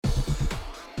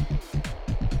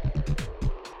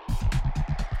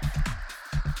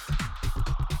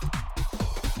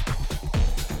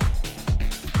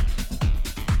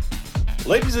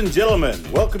Ladies and gentlemen,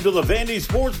 welcome to the Vandy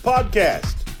Sports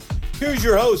Podcast. Here's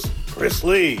your host, Chris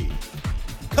Lee.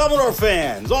 Commodore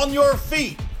fans, on your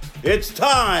feet. It's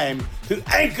time to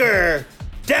anchor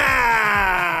down.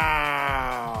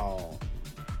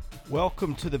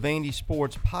 Welcome to the Vandy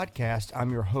Sports Podcast. I'm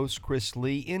your host, Chris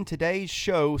Lee. In today's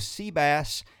show,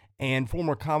 Seabass and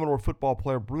former Commodore football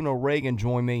player Bruno Reagan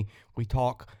join me. We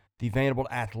talk the Vanderbilt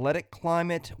athletic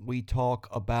climate. We talk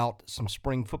about some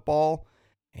spring football,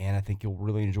 and I think you'll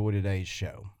really enjoy today's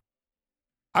show.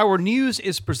 Our news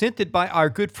is presented by our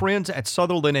good friends at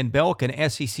Sutherland & Belk, an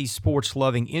SEC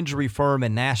sports-loving injury firm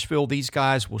in Nashville. These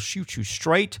guys will shoot you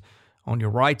straight on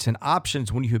your rights and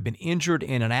options when you have been injured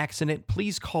in an accident.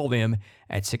 Please call them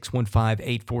at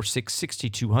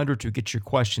 615-846-6200 to get your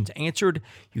questions answered.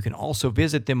 You can also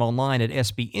visit them online at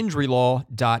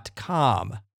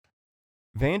sbinjurylaw.com.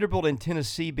 Vanderbilt and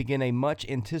Tennessee begin a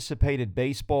much-anticipated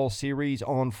baseball series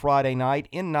on Friday night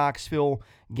in Knoxville.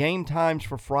 Game times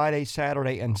for Friday,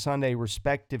 Saturday, and Sunday,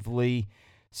 respectively,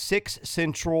 6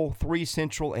 Central, 3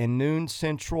 Central, and noon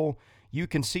Central. You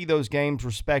can see those games,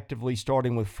 respectively,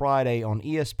 starting with Friday on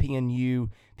ESPNU,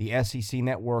 the SEC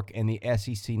Network, and the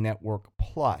SEC Network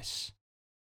Plus.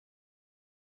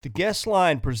 The guest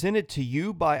line presented to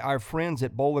you by our friends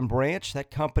at Boll & Branch. That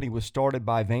company was started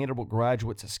by Vanderbilt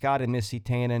graduates Scott and Missy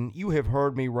Tannen. You have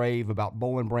heard me rave about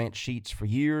Boll & Branch sheets for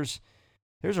years.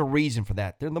 There's a reason for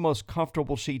that. They're the most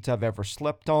comfortable sheets I've ever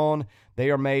slept on.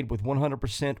 They are made with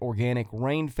 100% organic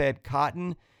rain-fed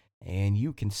cotton, and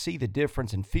you can see the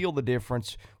difference and feel the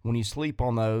difference when you sleep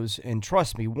on those. And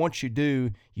trust me, once you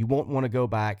do, you won't want to go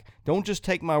back. Don't just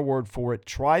take my word for it.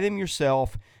 Try them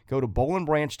yourself. Go to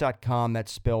bollandbranch.com.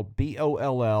 That's spelled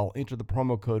B-O-L-L. Enter the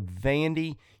promo code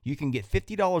VANDY. You can get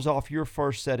 $50 off your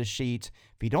first set of sheets.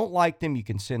 If you don't like them, you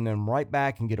can send them right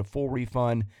back and get a full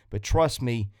refund. But trust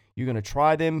me, you're going to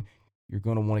try them. You're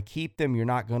going to want to keep them. You're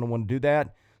not going to want to do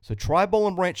that. So try Boll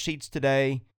 & Branch sheets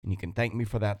today, and you can thank me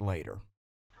for that later.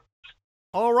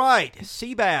 All right,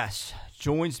 Seabass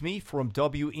joins me from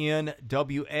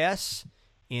WNWS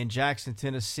in Jackson,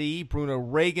 Tennessee. Bruno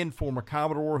Reagan, former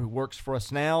Commodore who works for us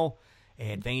now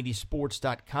at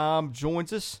VandySports.com,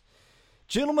 joins us.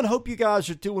 Gentlemen, hope you guys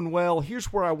are doing well.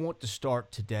 Here's where I want to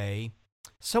start today.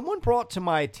 Someone brought to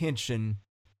my attention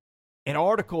an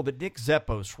article that Nick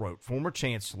Zeppos wrote, former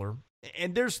chancellor,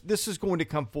 and this is going to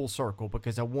come full circle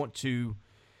because I want to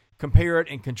compare it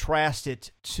and contrast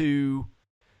it to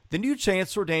the new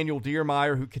chancellor, Daniel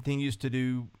Diermeier, who continues to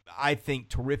do, I think,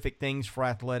 terrific things for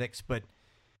athletics. But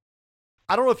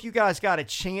I don't know if you guys got a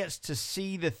chance to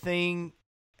see the thing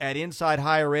at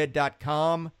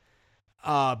InsideHigherEd.com,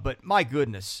 but my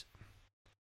goodness.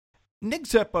 Nick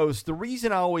Zeppos, the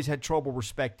reason I always had trouble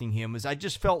respecting him is I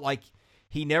just felt like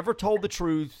he never told the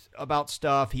truth about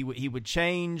stuff. He would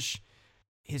change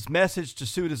his message to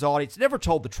suit his audience. Never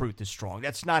told the truth is strong.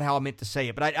 That's not how I meant to say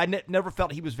it, but I never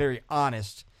felt he was very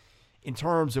honest in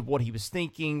terms of what he was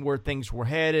thinking, where things were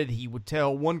headed. He would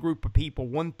tell one group of people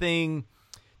one thing,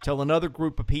 tell another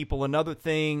group of people another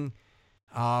thing.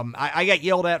 I got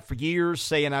yelled at for years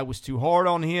saying I was too hard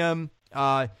on him.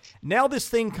 Now this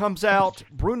thing comes out.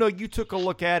 Bruno, you took a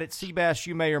look at it. Seabass,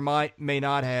 you may or may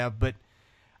not have, but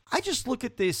I just look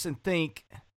at this and think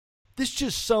this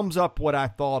just sums up what I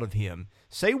thought of him.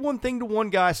 Say one thing to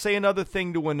one guy, say another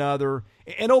thing to another.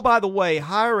 And oh, by the way,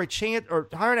 hire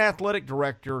an athletic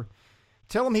director.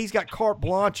 Tell him he's got carte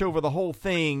blanche over the whole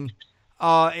thing.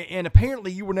 And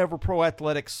apparently you were never pro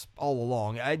athletics all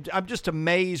along. I'm just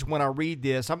amazed when I read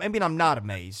this. I mean, I'm not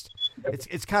amazed.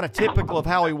 It's kind of typical of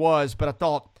how he was, but I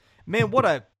thought, man, what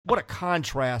a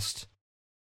contrast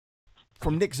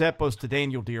from Nick Zeppos to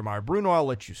Daniel Diermeier. Bruno, I'll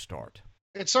let you start.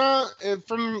 It's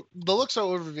from the looks of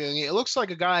overviewing it looks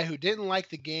like a guy who didn't like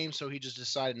the game, so he just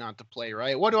decided not to play,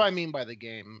 right? What do I mean by the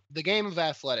game? The game of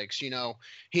athletics. You know,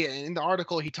 he in the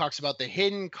article he talks about the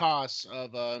hidden costs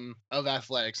of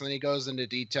athletics, and then he goes into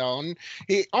detail. And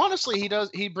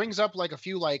he brings up like a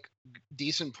few like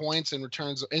decent points in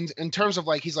terms of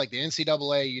like he's like the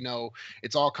NCAA. You know,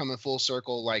 it's all coming full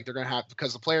circle. Like they're gonna have,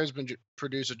 because the players been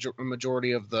produce a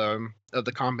majority of the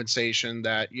compensation,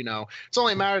 that, you know, it's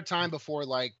only a matter of time before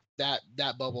like that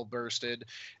bubble bursted.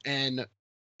 And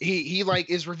he like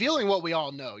is revealing what we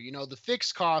all know, you know, the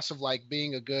fixed costs of like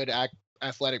being a good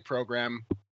athletic program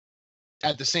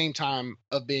at the same time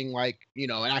of being like, you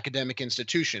know, an academic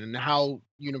institution, and how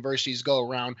universities go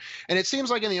around. And it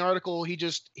seems like in the article he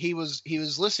was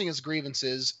listing his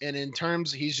grievances, and in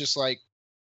terms he's just like,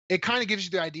 it kind of gives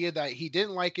you the idea that he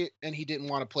didn't like it and he didn't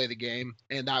want to play the game,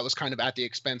 and that was kind of at the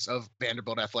expense of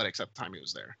Vanderbilt athletics at the time he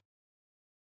was there.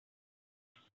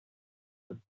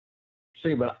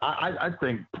 See, but I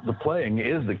think the playing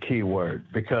is the key word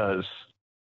because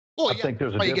I think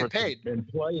there's a difference in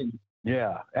playing.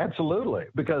 Yeah, absolutely.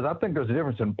 Because I think there's a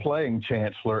difference in playing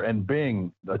chancellor and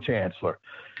being a chancellor.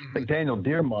 I think Daniel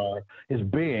Diermeier is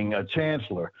being a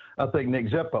chancellor. I think Nick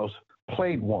Zeppos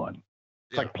played one.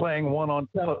 It's like playing one on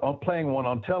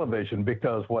television,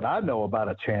 because what I know about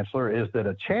a chancellor is that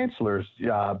a chancellor's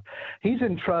job, he's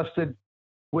entrusted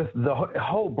with the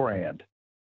whole brand,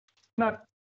 not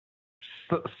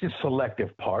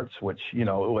selective parts, which,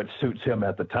 what suits him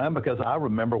at the time, because I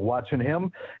remember watching him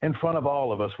in front of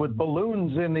all of us with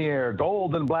balloons in the air,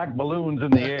 gold and black balloons in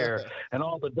the air, and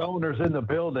all the donors in the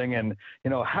building, and,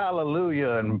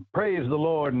 hallelujah, and praise the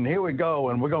Lord, and here we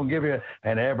go, and we're going to give you,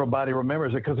 and everybody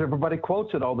remembers it because everybody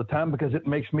quotes it all the time because it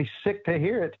makes me sick to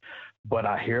hear it. But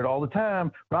I hear it all the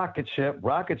time. Rocket ship,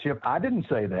 rocket ship. I didn't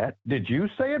say that. Did you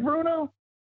say it, Bruno?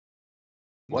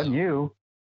 Wasn't you.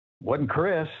 Wasn't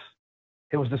Chris.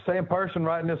 It was the same person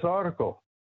writing this article.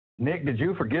 Nick, did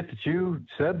you forget that you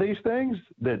said these things?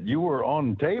 That you were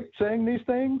on tape saying these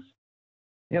things?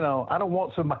 I don't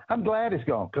want somebody. I'm glad he's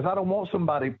gone because I don't want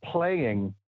somebody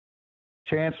playing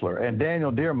chancellor. And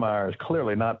Daniel Diermeier is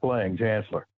clearly not playing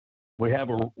chancellor. We have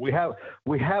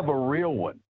a real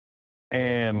one,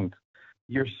 and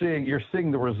you're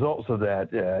seeing the results of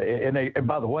that. And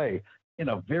by the way, in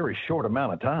a very short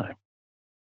amount of time.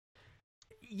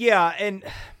 Yeah, and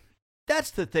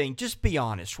that's the thing. Just be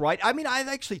honest, right? I mean, I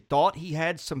actually thought he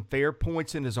had some fair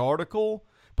points in his article,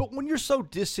 but when you're so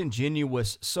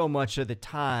disingenuous so much of the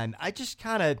time, I just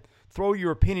kind of throw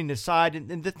your opinion aside.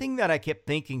 And the thing that I kept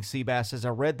thinking, Seabass, as I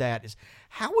read that is,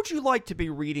 how would you like to be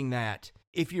reading that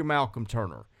if you're Malcolm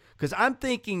Turner? Because I'm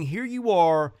thinking, here you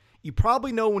are, you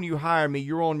probably know when you hire me,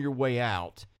 you're on your way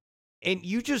out, and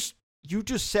you just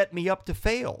set me up to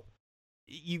fail.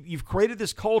 You've created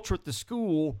this culture at the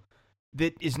school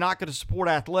that is not going to support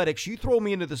athletics. You throw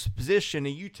me into this position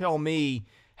and you tell me,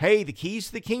 hey, the keys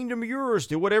to the kingdom are yours.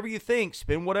 Do whatever you think.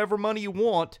 Spend whatever money you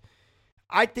want.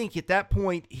 I think at that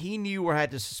point he knew or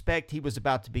had to suspect he was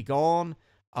about to be gone.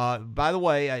 By the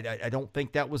way, I don't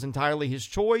think that was entirely his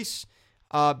choice.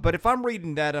 But if I'm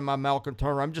reading that in my Malcolm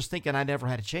Turner, I'm just thinking I never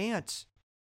had a chance.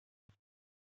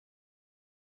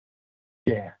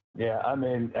 Yeah. I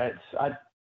mean,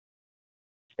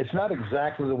 it's not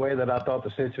exactly the way that I thought the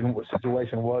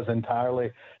situation was entirely,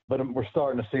 but we're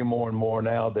starting to see more and more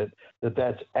now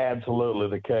that's absolutely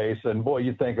the case. And boy,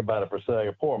 you think about it for a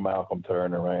second, poor Malcolm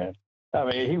Turner, man. I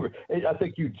mean, I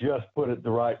think you just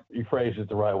you phrased it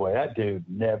the right way. That dude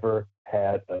never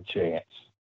had a chance.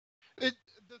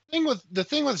 The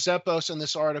thing with Zeppos in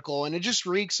this article, and it just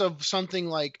reeks of something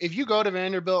like, if you go to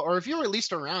Vanderbilt, or if you're at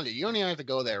least around it, you don't even have to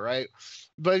go there, right?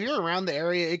 But if you're around the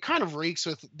area, it kind of reeks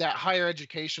with that higher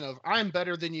education of I'm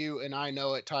better than you and I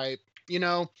know it type,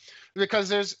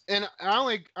 because and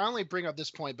I only bring up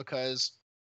this point because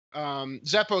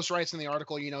Zeppos writes in the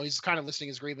article, he's kind of listing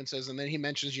his grievances, and then he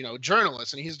mentions,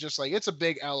 journalists, and he's just like, it's a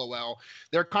big LOL.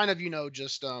 They're kind of,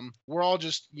 just we're all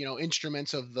just,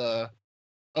 instruments of the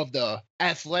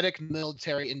athletic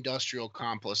military industrial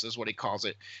complex is what he calls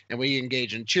it, and we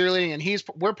engage in cheerleading, and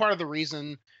we're part of the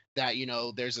reason that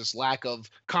there's this lack of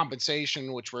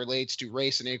compensation, which relates to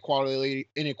race and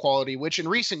inequality, which in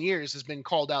recent years has been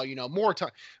called out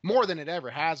more than it ever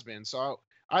has been. So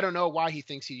I don't know why he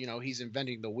thinks he's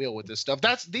inventing the wheel with this stuff.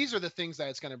 These are the things that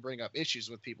it's going to bring up issues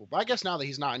with people. But I guess now that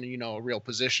he's not in a real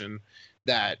position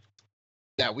that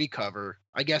we cover,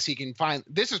 I guess he can find,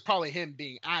 this is probably him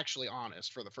being actually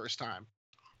honest for the first time.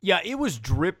 Yeah, it was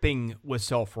dripping with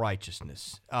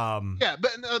self-righteousness. Yeah,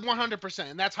 but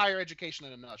 100%, and that's higher education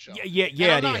in a nutshell.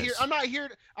 Yeah,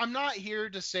 I'm not here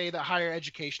to say that higher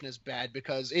education is bad,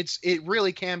 because it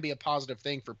really can be a positive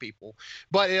thing for people,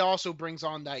 but it also brings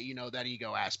on that that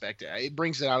ego aspect. It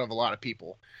brings it out of a lot of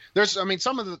people. Some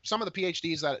of the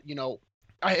PhDs that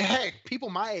heck, people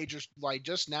my age are like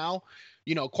just now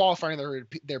qualifying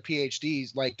their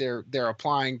PhDs, like they're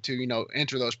applying to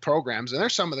enter those programs, and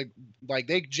there's some of the, like,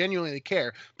 they genuinely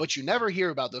care, but you never hear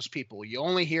about those people. You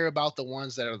only hear about the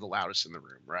ones that are the loudest in the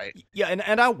room, right? Yeah,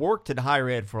 and I worked in higher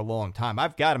ed for a long time.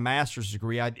 I've got a master's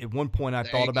degree. At one point I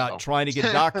thought about trying to get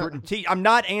a doctorate in teaching. I'm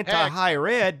not anti-higher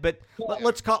ed, but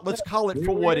let's call it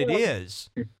for what it is.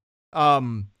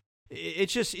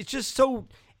 It's just so.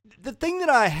 The thing that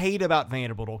I hate about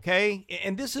Vanderbilt, okay,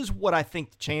 and this is what I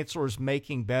think the chancellor is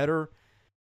making better,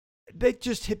 they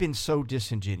just have been so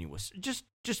disingenuous.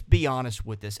 Just be honest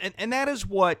with this. And that is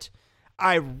what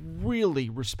I really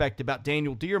respect about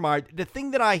Daniel Diermeier. The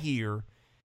thing that I hear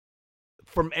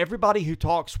from everybody who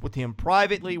talks with him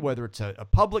privately, whether it's a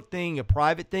public thing, a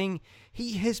private thing,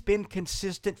 he has been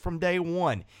consistent from day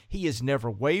one. He has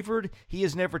never wavered. He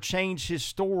has never changed his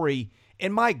story.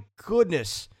 And my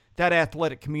goodness, that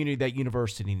athletic community, that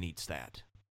university needs that.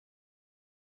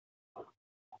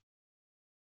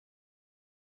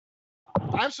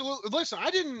 Absolutely. Listen, I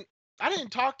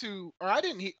didn't talk to, or I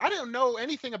didn't know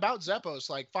anything about Zeppos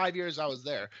like 5 years I was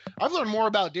there. I've learned more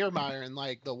about Diermeyer in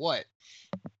like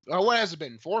what has it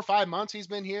been, 4 or 5 months he's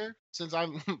been here since I've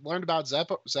learned about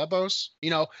Zeppos. You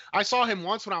know, I saw him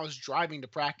once when I was driving to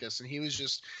practice, and he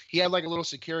had like a little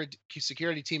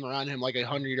security team around him, like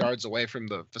 100 yards away from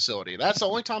the facility. That's the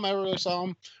only time I ever really saw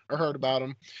him or heard about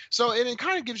him. So it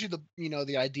kind of gives you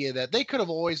the idea that they could have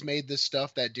always made this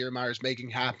stuff that Diermeyer's making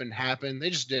happen.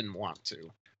 They just didn't want to.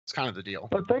 It's kind of the deal.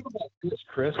 But think about this,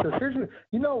 Chris, because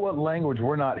you know what language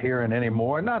we're not hearing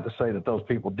anymore. Not to say that those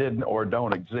people didn't or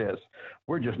don't exist.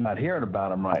 We're just not hearing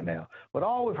about them right now. But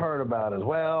all we've heard about is,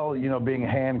 well, being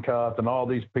handcuffed and all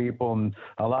these people, and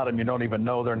a lot of them you don't even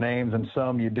know their names, and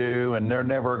some you do, and they're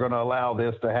never going to allow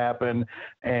this to happen.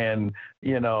 And,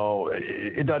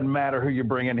 it doesn't matter who you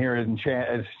bring in here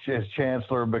as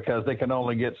chancellor because they can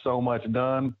only get so much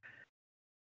done.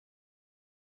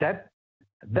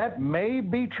 That may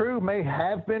be true, may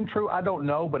have been true. I don't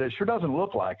know, but it sure doesn't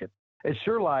look like it. It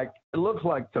looks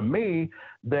like to me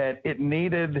that it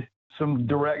needed some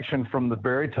direction from the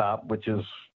very top, which is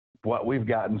what we've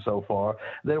gotten so far.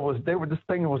 This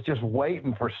thing was just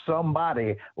waiting for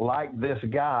somebody like this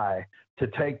guy to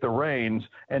take the reins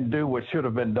and do what should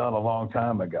have been done a long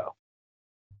time ago.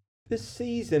 This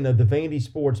season of the Vandy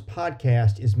Sports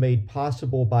Podcast is made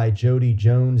possible by Jody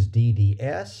Jones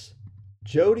DDS.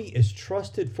 Jody is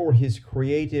trusted for his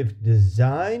creative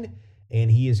design, and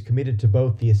he is committed to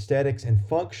both the aesthetics and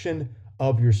function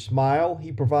of your smile.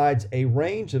 He provides a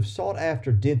range of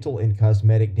sought-after dental and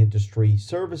cosmetic dentistry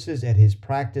services at his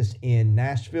practice in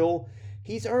Nashville.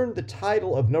 He's earned the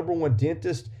title of #1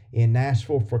 dentist in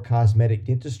Nashville for cosmetic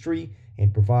dentistry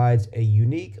and provides a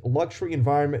unique luxury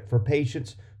environment for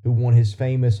patients who want his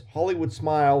famous Hollywood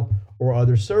smile or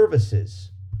other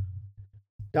services.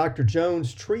 Dr.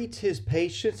 Jones treats his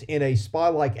patients in a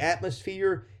spa-like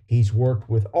atmosphere. He's worked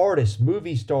with artists,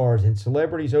 movie stars, and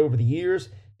celebrities over the years.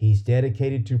 He's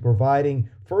dedicated to providing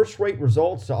first-rate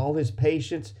results to all his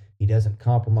patients. He doesn't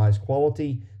compromise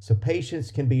quality, so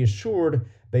patients can be assured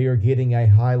they are getting a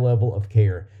high level of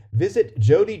care. Visit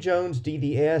Jody Jones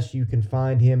DDS. You can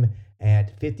find him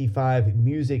at 55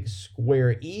 Music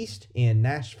Square East in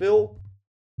Nashville.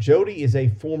 Jody is a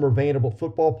former Vanderbilt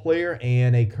football player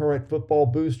and a current football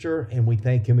booster, and we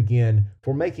thank him again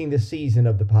for making this season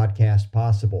of the podcast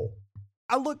possible.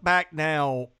 I look back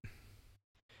now,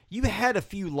 you had a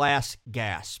few last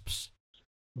gasps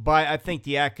by, I think,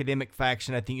 the academic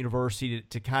faction at the university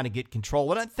to kind of get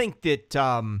control. And I think that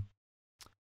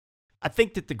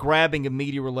the grabbing of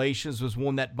media relations was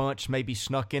one that bunch maybe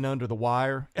snuck in under the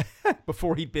wire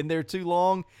before he'd been there too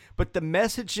long. But the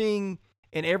messaging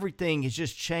and everything has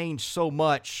just changed so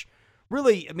much.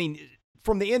 Really, I mean,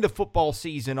 from the end of football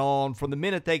season on, from the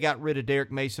minute they got rid of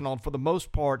Derek Mason on, for the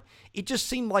most part, it just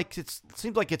seems like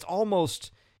it's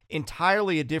almost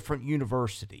entirely a different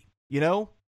university, Yeah,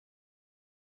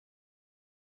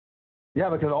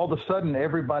 because all of a sudden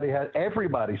everybody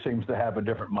seems to have a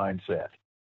different mindset.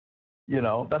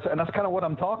 That's kind of what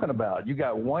I'm talking about. You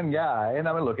got one guy, and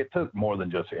I mean, look, it took more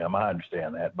than just him. I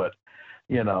understand that, but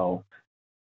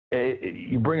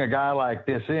you bring a guy like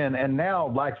this in, and now,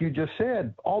 like you just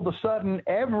said, all of a sudden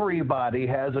everybody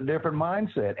has a different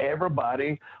mindset.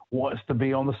 Everybody wants to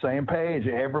be on the same page.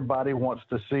 Everybody wants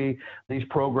to see these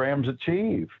programs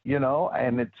achieve,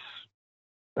 and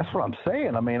that's what I'm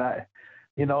saying. I mean,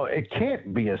 it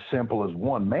can't be as simple as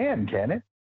one man, can it?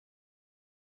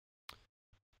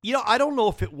 I don't know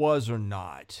if it was or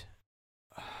not,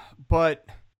 but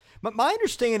my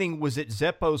understanding was that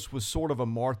Zeppos was sort of a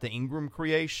Martha Ingram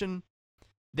creation,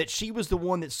 that she was the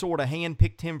one that sort of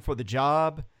handpicked him for the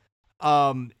job.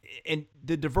 And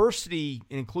the diversity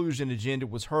and inclusion agenda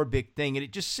was her big thing. And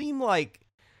it just seemed like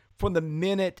from the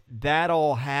minute that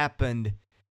all happened,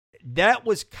 that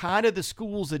was kind of the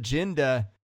school's agenda,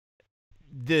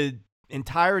 the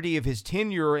entirety of his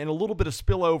tenure and a little bit of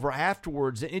spillover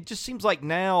afterwards. It just seems like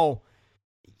now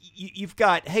you've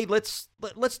got, hey, let's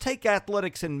take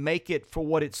athletics and make it for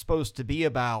what it's supposed to be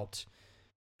about.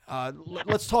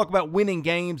 Let's talk about winning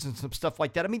games and some stuff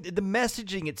like that. I mean, the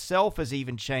messaging itself has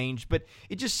even changed, but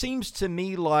it just seems to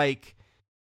me like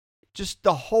just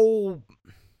the whole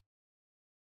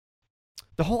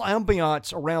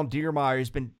ambiance around Diermeyer has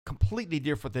been completely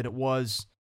different than it was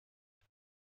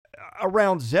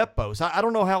around Zeppos. I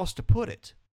don't know how else to put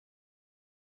it.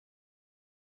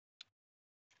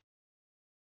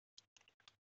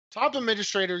 Top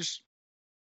administrators,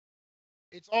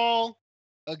 it's all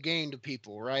a gain to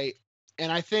people, right?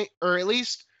 And I think, or at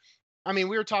least, I mean,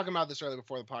 we were talking about this earlier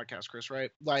before the podcast, Chris,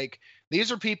 right? Like,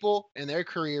 these are people in their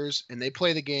careers and they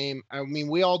play the game. I mean,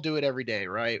 we all do it every day,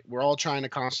 right? We're all trying to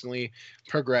constantly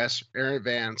progress or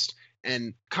advance.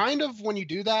 And kind of when you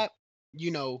do that,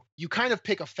 you know, you kind of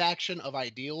pick a faction of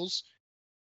ideals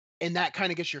and that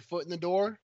kind of gets your foot in the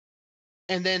door.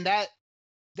 And then that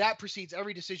precedes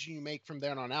every decision you make from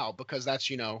then on out, because that's,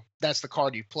 you know, that's the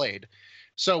card you've played.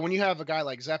 So when you have a guy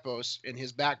like Zeppos in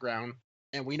his background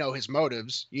and we know his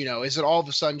motives, you know, is it all of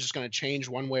a sudden just going to change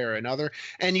one way or another?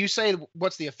 And you say,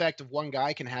 what's the effect of one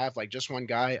guy can have, like just one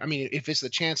guy? I mean, if it's the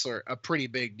chancellor, a pretty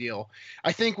big deal.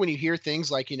 I think when you hear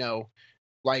things like, you know,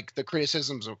 like the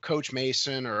criticisms of Coach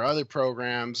Mason or other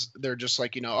programs, they're just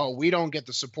like, you know, oh, we don't get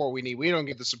the support we need. We don't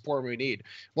get the support we need.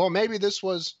 Well, maybe this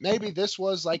was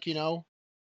like, you know,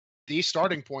 the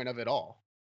starting point of it all.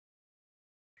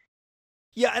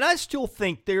 Yeah, and I still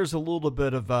think there's a little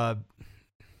bit of I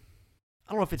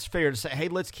don't know if it's fair to say, hey,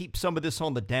 let's keep some of this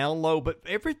on the down low, but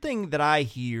everything that I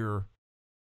hear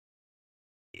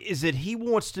is that he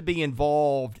wants to be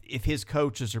involved if his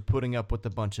coaches are putting up with a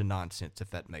bunch of nonsense, if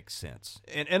that makes sense.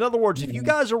 And in other words, if you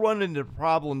guys are running into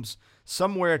problems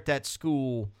somewhere at that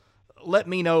school, let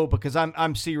me know, because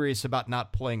I'm serious about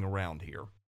not playing around here.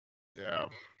 Yeah.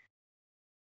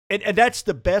 And that's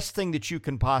the best thing that you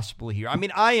can possibly hear. I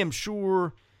mean, I am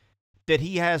sure that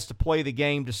he has to play the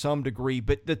game to some degree,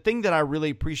 but the thing that I really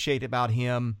appreciate about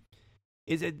him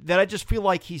is that I just feel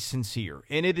like he's sincere.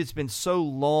 And it has been so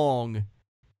long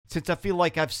since I feel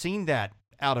like I've seen that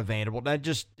out of Vanderbilt.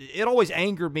 And it always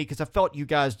angered me because I felt you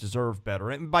guys deserved better.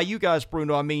 And by you guys,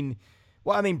 Bruno, I mean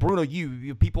Bruno,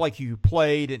 you people like you who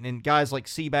played, and guys like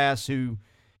Seabass who,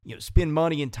 you know, spend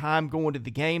money and time going to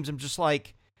the games. I'm just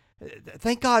like,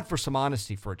 thank God for some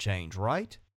honesty for a change,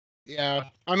 right? Yeah.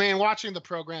 I mean, watching the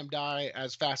program die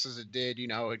as fast as it did, you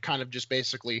know, it kind of just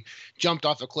basically jumped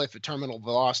off a cliff at terminal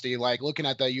velocity. Like, looking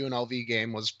at that UNLV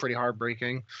game was pretty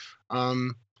heartbreaking.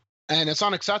 And it's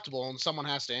unacceptable, and someone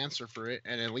has to answer for it.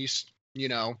 And at least, you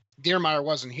know, Diermeyer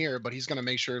wasn't here, but he's going to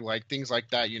make sure, like, things like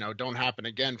that, you know, don't happen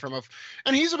again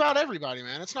and he's about everybody,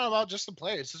 man. It's not about just the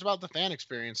players. It's about the fan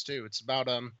experience too. It's about,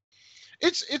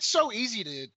 it's so easy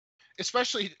to,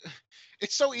 especially,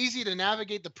 it's so easy to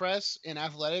navigate the press in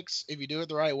athletics if you do it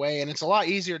the right way, and it's a lot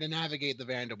easier to navigate the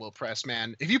Vanderbilt press,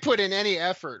 man. If you put in any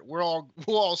effort, we'll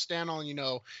all stand on, you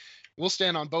know, we'll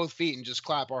stand on both feet and just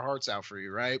clap our hearts out for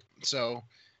you, right? So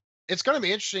it's going to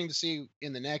be interesting to see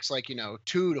in the next, like, you know,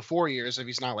 2 to 4 years, if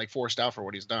he's not like forced out for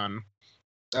what he's done,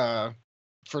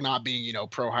 for not being, you know,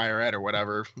 pro higher ed or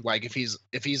whatever. Like, if he's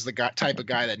the type of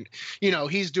guy that, you know,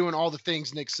 he's doing all the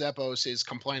things Nick Zeppos is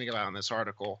complaining about in this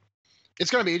article. It's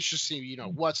going to be interesting, you know,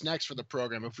 what's next for the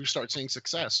program if we start seeing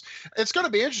success. It's going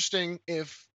to be interesting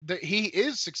if he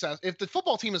is success. If the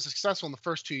football team is successful in the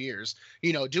first 2 years,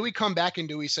 you know, do we come back and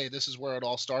do we say this is where it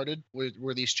all started?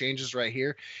 Were these changes right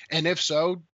here? And if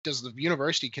so, does the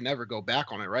university can never go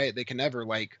back on it, right? They can never,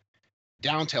 like,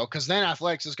 downtail, because then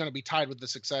athletics is going to be tied with the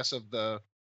success of the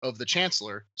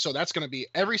chancellor. So that's going to be,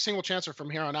 every single chancellor from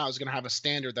here on out is going to have a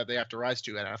standard that they have to rise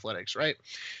to at athletics, right?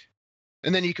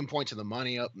 And then you can point to the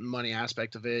money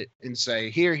aspect of it and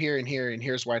say, here, and here, and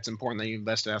here's why it's important that you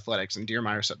invest in athletics. And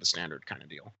Diermeyer set the standard, kind of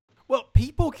deal. Well,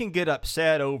 people can get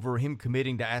upset over him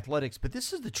committing to athletics, but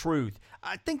this is the truth.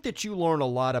 I think that you learn a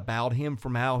lot about him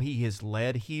from how he has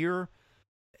led here.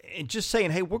 And just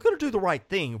saying, hey, we're going to do the right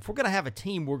thing. If we're going to have a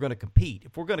team, we're going to compete.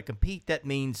 If we're going to compete, that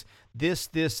means this,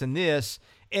 and this.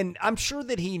 And I'm sure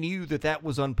that he knew that that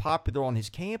was unpopular on his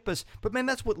campus. But, man,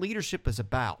 that's what leadership is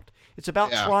about. It's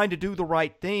about trying to do the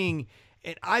right thing.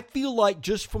 And I feel like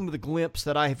just from the glimpse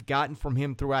that I have gotten from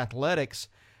him through athletics,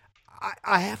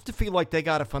 I have to feel like they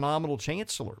got a phenomenal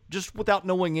chancellor, just without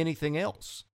knowing anything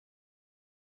else.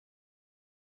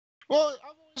 Well, I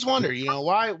always wonder, you know,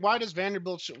 why does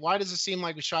it seem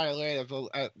like we shy away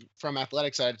from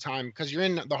athletics at a time? Because you're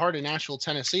in the heart of Nashville,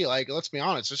 Tennessee. Like, let's be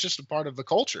honest, it's just a part of the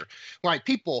culture. Like,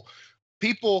 people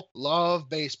love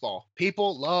baseball.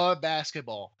 People love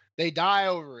basketball. They die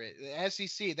over it. The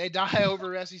SEC, they die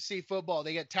over SEC football.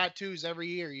 They get tattoos every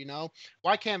year, you know.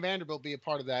 Why can't Vanderbilt be a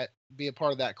part of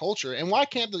that culture? And why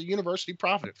can't the university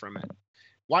profit from it?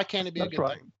 Why can't it be a good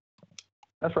thing?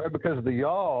 That's right, because the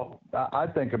y'all, I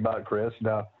think about, Chris,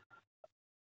 now,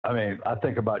 I mean, I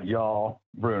think about y'all,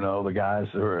 Bruno, the guys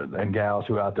and gals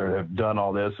who out there have done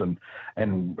all this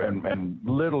and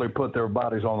literally put their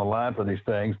bodies on the line for these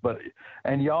things.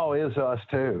 And y'all is us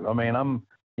too. I mean,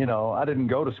 I didn't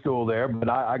go to school there, but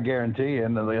I guarantee you,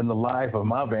 in the life of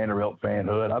my Vanderbilt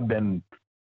fanhood, I've been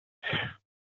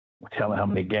telling how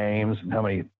many games and how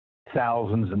many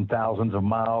thousands and thousands of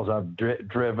miles I've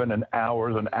driven, and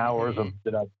hours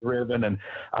that I've driven, and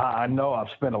I know I've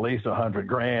spent at least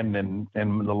 $100,000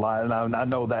 in the line. I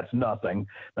know that's nothing.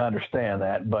 I understand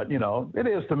that, but it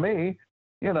is to me.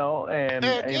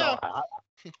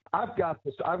 I've got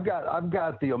this. I've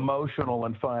got the emotional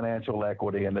and financial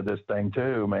equity into this thing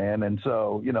too, man. And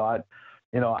so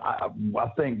I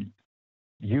think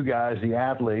you guys, the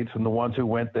athletes, and the ones who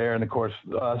went there, and of course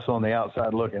us on the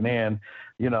outside looking in,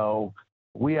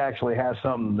 we actually have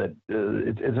something that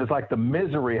it's like the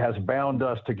misery has bound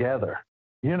us together,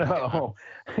 and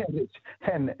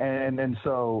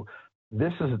so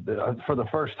this is for the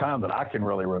first time that I can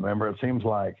really remember. It seems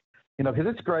like, because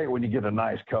it's great when you get a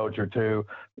nice coach or two,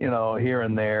 here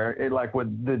and there, like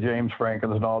with the James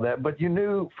Franklin's and all that. But you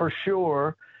knew for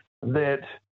sure that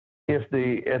if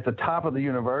at the top of the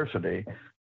university,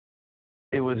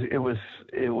 it was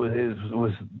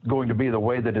going to be the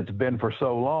way that it's been for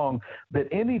so long, that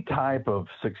any type of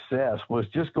success was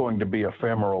just going to be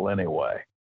ephemeral anyway.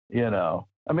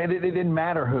 I mean, it didn't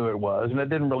matter who it was, and it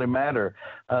didn't really matter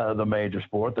the major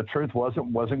sport. The truth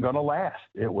wasn't going to last.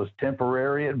 It was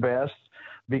temporary at best,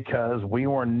 because we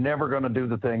were never going to do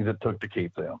the things it took to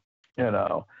keep them.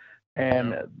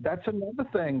 And that's another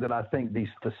thing that I think these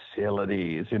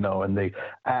facilities, and the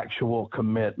actual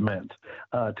commitment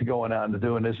to going out and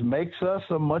doing this makes us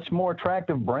a much more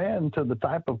attractive brand to the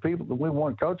type of people that we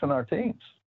want coaching our teams.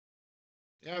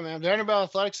 Yeah, man. Vanderbilt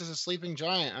Athletics is a sleeping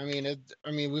giant.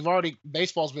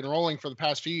 Baseball's been rolling for the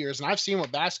past few years, and I've seen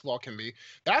what basketball can be.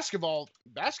 Basketball's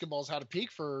had a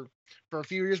peak for a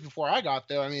few years before I got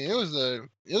there. I mean, it was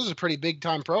a pretty big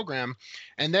time program.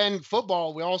 And then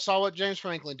football, we all saw what James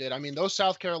Franklin did. I mean, those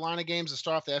South Carolina games that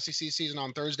start off the SEC season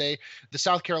on Thursday, the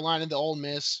South Carolina, the Ole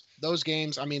Miss, those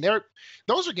games, I mean,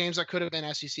 those are games that could have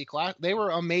been SEC class. They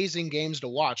were amazing games to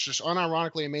watch, just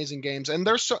unironically amazing games. And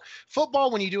there's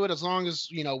football, when you do it, as long as,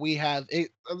 we have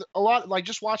a lot, like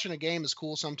just watching a game is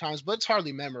cool sometimes, but it's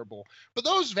hardly memorable. But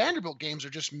those Vanderbilt games are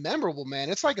just memorable,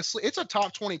 man. It's like it's a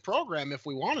top 20 program if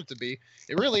we want it to be.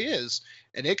 It really is.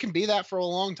 And it can be that for a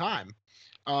long time.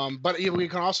 But we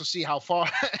can also see how far,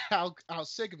 how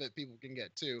sick of it people can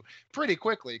get too pretty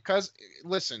quickly. Because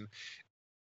listen,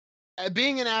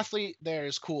 being an athlete there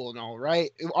is cool and all,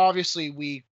 right? Obviously,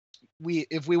 we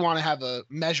if we want to have a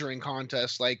measuring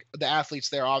contest, like the athletes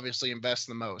there obviously invest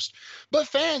the most. But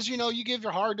fans, you give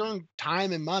your hard-earned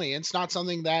time and money. It's not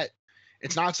something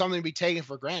to be taken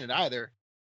for granted either.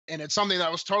 And it's something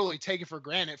that was totally taken for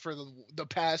granted for the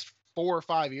past 4 or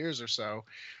 5 years or so.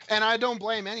 And I don't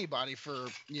blame anybody for,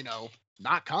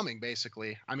 not coming,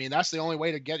 basically. I mean, that's the only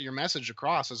way to get your message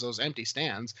across, is those empty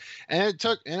stands. And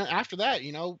after that,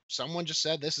 someone just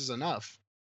said, this is enough.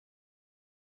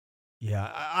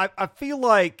 Yeah, I feel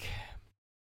like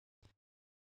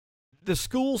the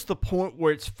school's the point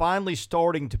where it's finally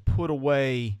starting to put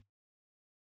away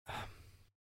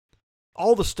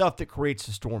all the stuff that creates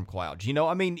the storm clouds.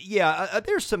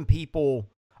 There's some people,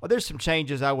 there's some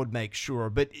changes I would make,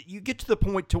 sure, but you get to the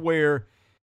point to where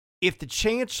if the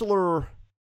chancellor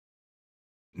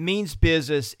means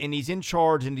business and he's in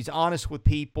charge and he's honest with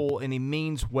people and he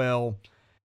means well,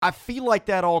 I feel like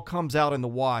that all comes out in the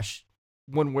wash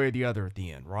one way or the other at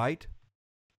the end, right?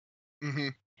 Mm-hmm.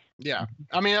 Yeah.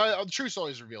 I mean, the truth's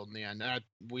always revealed in the end.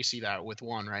 We see that with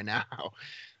one right now.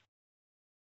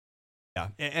 Yeah,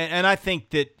 and I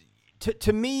think that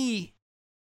to me,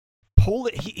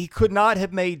 he could not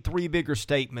have made 3 bigger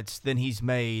statements than he's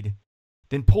made,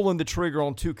 than pulling the trigger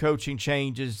on 2 coaching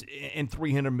changes and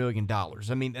 $300 million.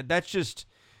 I mean, that's just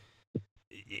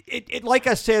it. Like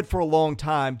I said for a long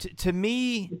time, to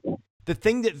me, the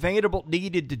thing that Vanderbilt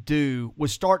needed to do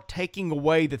was start taking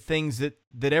away the things that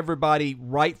everybody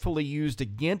rightfully used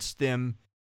against them.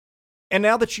 And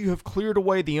now that you have cleared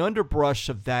away the underbrush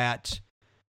of that,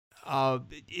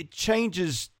 it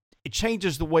changes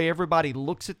the way everybody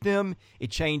looks at them.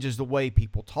 It changes the way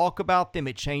people talk about them.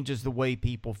 It changes the way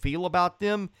people feel about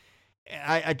them.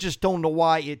 I just don't know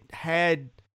why it had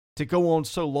to go on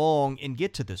so long and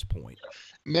get to this point.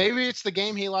 Maybe it's the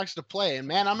game he likes to play. And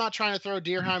man, I'm not trying to throw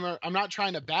Dierheimer. I'm not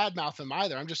trying to badmouth him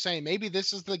either. I'm just saying maybe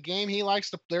this is the game he likes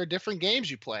to. There are different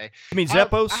games you play. I mean,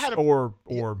 Zeppos or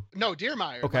no,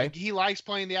 Diermeier. Okay, like, he likes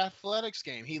playing the athletics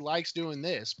game. He likes doing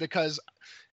this because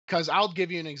Because I'll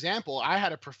give you an example. I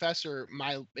had a professor,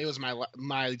 it was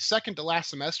my second to last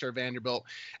semester at Vanderbilt,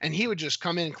 and he would just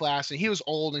come in class, and he was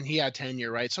old and he had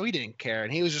tenure, right? So he didn't care,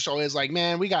 and he was just always like,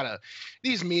 "Man,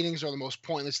 these meetings are the most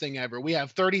pointless thing ever. We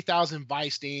have 30,000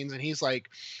 vice deans," and he's like,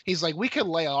 "We could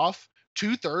lay off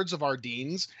 2/3 of our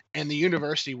deans and the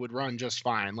university would run just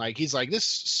fine." Like, he's like, "This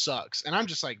sucks." And I'm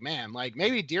just like, man, like,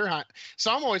 maybe Deerheim.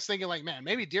 So I'm always thinking like, man,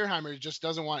 maybe Deerheimer just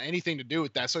doesn't want anything to do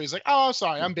with that. So he's like, "Oh,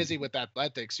 sorry, I'm busy with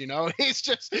athletics," He's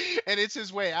just, and it's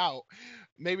his way out.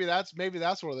 Maybe that's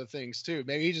one of the things too.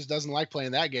 Maybe he just doesn't like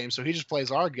playing that game, so he just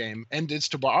plays our game, and it's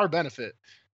to our benefit.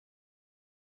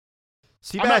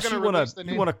 Seabass, you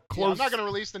want to close? Yeah, I'm not going to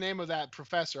release the name of that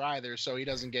professor either, so he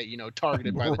doesn't get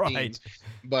targeted by the teams.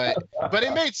 But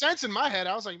it made sense in my head.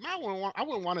 I was like, man, I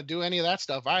wouldn't want to do any of that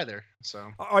stuff either.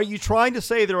 So, are you trying to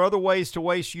say there are other ways to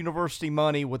waste university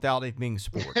money without it being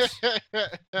sports?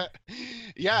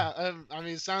 Yeah, I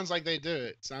mean, it sounds like they do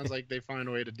it. Sounds like they find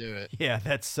a way to do it. Yeah,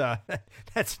 that's.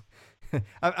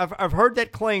 I've heard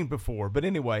that claim before, but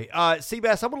anyway,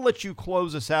 Seabass, I'm going to let you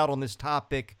close us out on this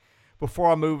topic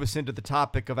before I move us into the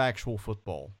topic of actual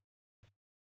football.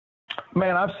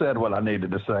 Man, I've said what I needed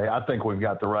to say. I think we've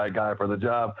got the right guy for the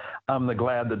job. I'm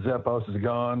glad that Zeppos is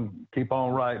gone. Keep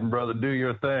on writing, brother. Do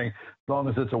your thing. As long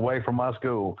as it's away from my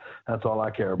school, that's all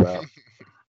I care about.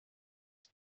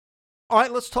 All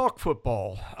right, let's talk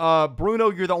football. Bruno,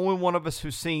 you're the only one of us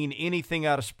who's seen anything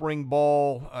out of spring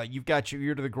ball. You've got your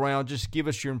ear to the ground. Just give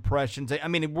us your impressions. I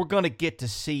mean, we're going to get to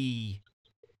see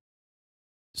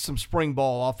some spring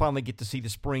ball. I'll finally get to see the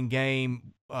spring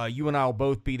game. You and I will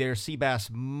both be there. Seabass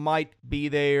might be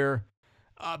there.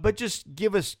 But just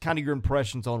give us kind of your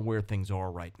impressions on where things are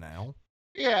right now.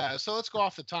 Yeah, so let's go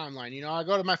off the timeline. I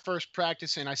go to my first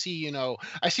practice and I see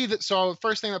that. So the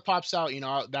first thing that pops out,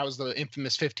 that was the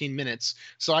infamous 15 minutes.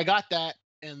 So I got that.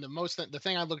 And the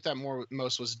thing I looked at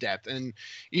most was depth. And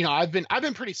I've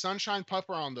been pretty sunshine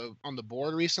pupper on the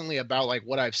board recently about like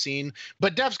what I've seen,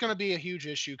 but depth's going to be a huge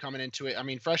issue coming into it. I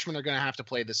mean, freshmen are going to have to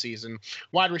play this season.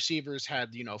 Wide receivers had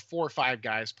 4 or 5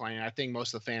 guys playing. I think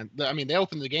most of the fans, they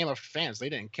opened the game up for fans. They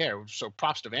didn't care. So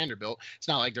props to Vanderbilt. It's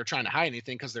not like they're trying to hide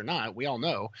anything, because they're not. We all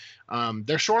know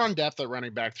they're short on depth at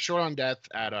running back. They're short on depth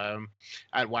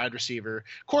at wide receiver.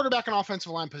 Quarterback and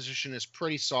offensive line position is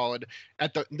pretty solid.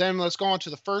 Then let's go on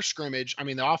to the first scrimmage. I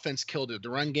mean, the offense killed it. The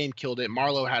run game killed it.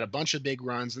 Marlowe had a bunch of big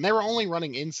runs, and they were only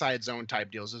running inside zone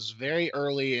type deals. It was very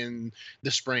early in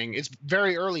the spring. It's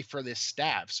very early for this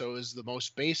staff, so it was the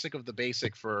most basic of the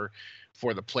basic for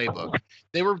the playbook.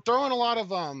 They were throwing a lot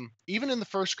of even in the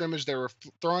first scrimmage, they were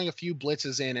throwing a few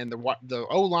blitzes in, and the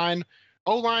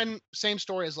O-line, same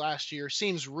story as last year,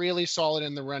 seems really solid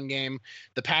in the run game.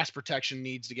 The pass protection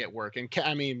needs to get work, and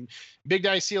I mean, Big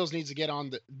Daddy Seals needs to get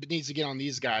on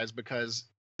these guys, because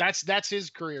that's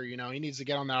his career. He needs to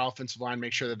get on that offensive line,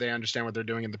 make sure that they understand what they're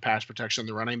doing in the pass protection,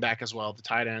 the running back as well, the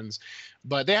tight ends.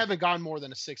 But they haven't gone more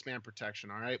than a 6-man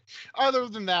protection. All right. Other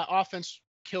than that, offense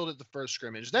killed at the first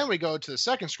scrimmage. Then we go to the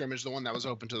second scrimmage, the one that was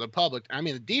open to the public. I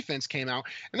mean, the defense came out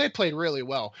and they played really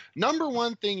well. Number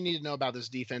one thing you need to know about this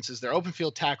defense is their open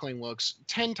field tackling looks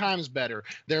 10 times better.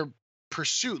 Their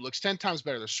pursuit looks 10 times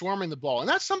better. They're swarming the ball. And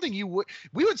that's something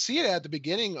we would see it at the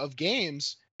beginning of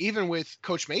games, even with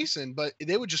Coach Mason, but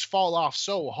they would just fall off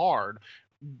so hard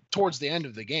towards the end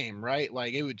of the game, right?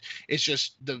 Like it's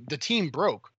just the team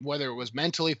broke, whether it was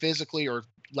mentally, physically, or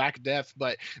lack of depth.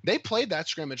 But they played that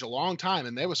scrimmage a long time,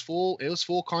 and it was full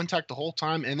contact the whole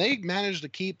time, and they managed to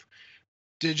keep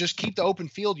the open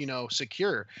field,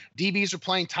 secure. DBs were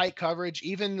playing tight coverage,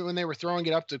 even when they were throwing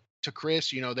it up to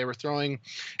Chris. They were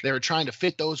trying to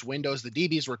fit those windows. The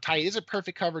DBs were tight. Is it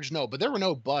perfect coverage? No, but there were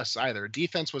no busts either.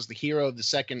 Defense was the hero of the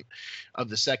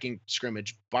second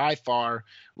scrimmage by far.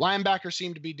 Linebackers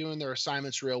seemed to be doing their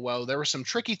assignments real well. There were some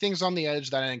tricky things on the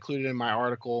edge that I included in my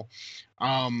article,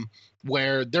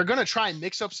 where they're going to try and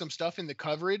mix up some stuff in the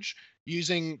coverage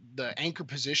using the anchor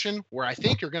position, where I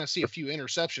think you're going to see a few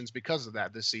interceptions because of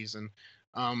that this season.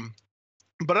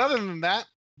 But other than that,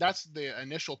 that's the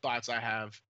initial thoughts I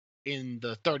have in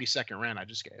the 30-second rant I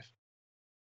just gave.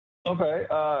 Okay.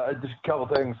 Just a couple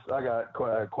things I got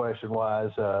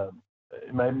question-wise.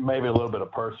 Maybe a little bit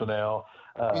of personnel,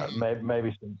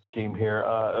 maybe some scheme here.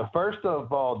 First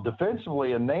of all,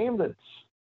 defensively, a name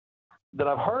that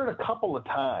I've heard a couple of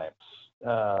times,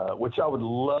 which I would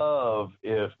love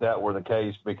if that were the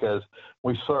case, because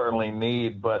we certainly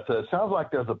need. But it sounds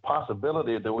like there's a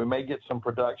possibility that we may get some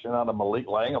production out of Malik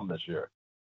Langham this year.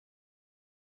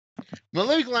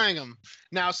 Malik Langham.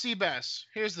 Now, Seabass,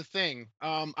 here's the thing.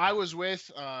 I was with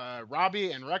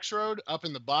Robbie and Rexroad up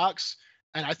in the box.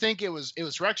 And I think it was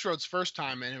Rexroad's first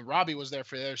time, and Robbie was there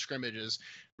for their scrimmages.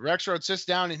 Rexroad sits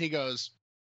down and he goes,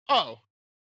 "Oh,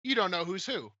 you don't know who's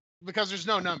who because there's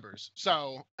no numbers."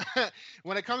 So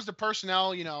when it comes to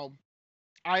personnel,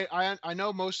 I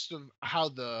know most of how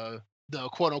the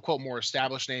quote unquote more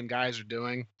established name guys are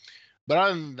doing, but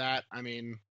other than that, I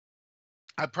mean,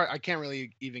 I can't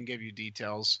really even give you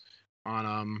details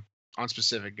on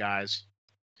specific guys.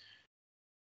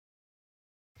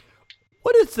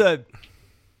 What is the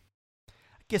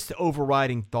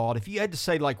overriding thought, if you had to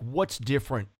say, like, what's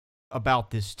different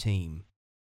about this team?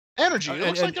 Energy. It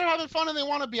looks like they're having fun and they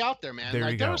want to be out there,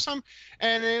 man. There was some,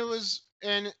 and it was,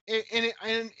 and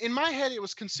in my head, it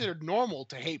was considered normal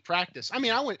to hate practice. I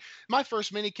mean, I went my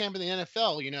first mini camp in the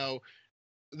NFL.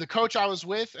 The coach I was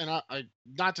with, and I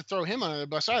not to throw him under the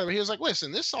bus either, but he was like,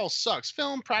 "Listen, this all sucks.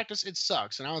 Film practice, it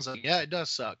sucks." And I was like, "Yeah, it does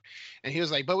suck." And he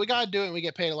was like, "But we got to do it. And we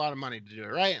get paid a lot of money to do it,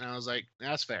 right?" And I was like,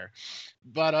 "That's fair."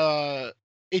 But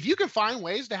if you can find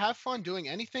ways to have fun doing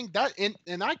anything,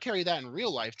 and I carry that in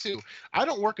real life too. I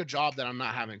don't work a job that I'm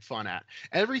not having fun at.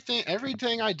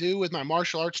 Everything I do with my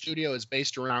martial arts studio is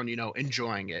based around,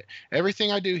 enjoying it.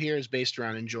 Everything I do here is based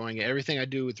around enjoying it. Everything I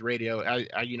do with radio,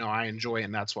 I enjoy it,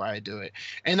 and that's why I do it.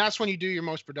 And that's when you do your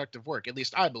most productive work, at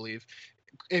least I believe.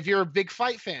 If you're a big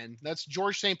fight fan, that's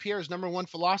George St. Pierre's #1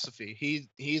 philosophy.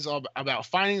 He's all about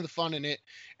finding the fun in it,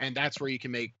 and that's where you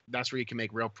can make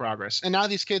real progress. And now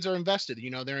these kids are invested.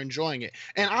 They're enjoying it.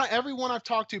 And everyone I've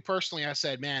talked to personally, I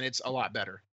said, man, it's a lot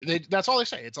better. That's all they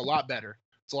say. It's a lot better.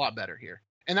 It's a lot better here,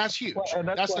 and that's huge. Well,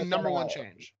 that's the #1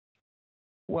 change.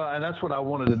 Well, and that's what I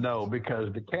wanted to know,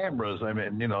 because the cameras, I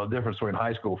mean, the difference between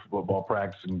high school football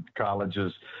practice and college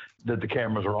is that the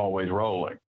cameras are always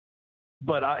rolling.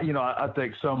 But I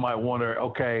think some might wonder,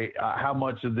 okay, how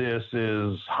much of this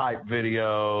is hype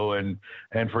video and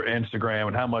for Instagram,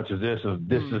 and how much of this is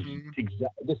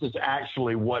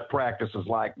actually what practice is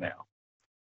like now?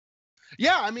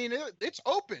 Yeah, I mean, it's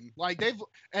open. Like they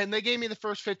gave me the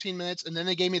first 15 minutes, and then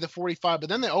they gave me the 45, but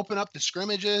then they open up the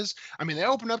scrimmages. I mean, they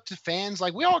open up to fans.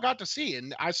 Like, we all got to see,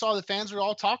 and I saw the fans were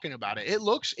all talking about it.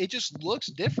 It just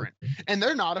looks different, and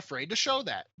they're not afraid to show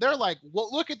that. They're like, well,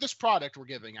 look at this product we're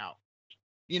giving out.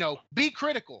 Be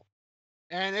critical.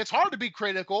 And it's hard to be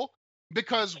critical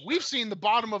because we've seen the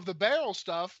bottom of the barrel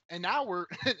stuff, and now we're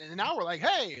like,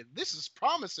 hey, this is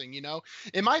promising.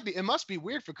 It must be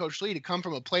weird for Coach Lee to come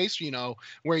from a place,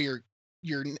 where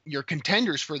you're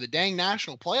contenders for the dang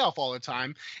national playoff all the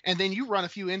time, and then you run a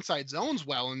few inside zones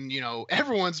well, and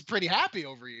everyone's pretty happy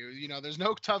over you. There's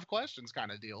no tough questions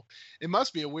kind of deal. It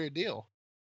must be a weird deal.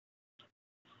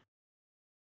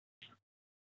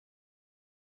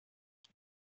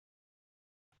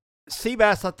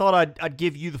 Seabass, I thought I'd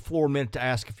give you the floor a minute to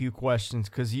ask a few questions,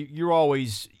 because you're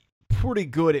always pretty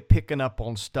good at picking up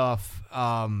on stuff.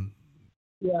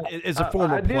 As a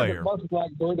former player,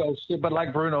 like Bruno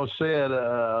said,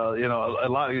 a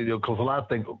lot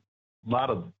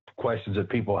of questions that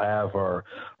people have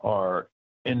are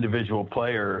individual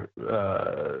player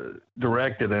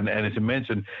directed, and as you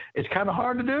mentioned, it's kind of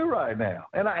hard to do right now.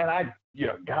 And I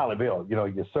golly, Bill,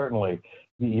 you certainly.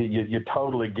 You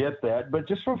totally get that, but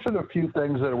just from the few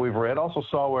things that we've read, also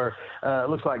saw where it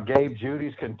looks like Gabe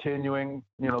Judy's continuing,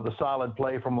 the solid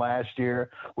play from last year,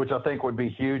 which I think would be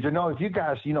huge. If you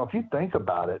guys, if you think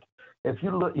about it, if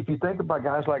you think about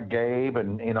guys like Gabe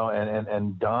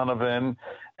and Donovan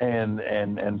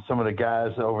and some of the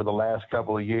guys over the last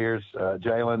couple of years,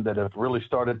 Jalen, that have really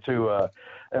started to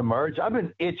emerge. I've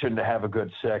been itching to have a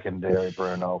good secondary,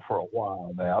 Bruno, for a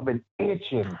while now. I've been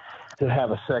itching to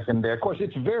have a secondary. Of course,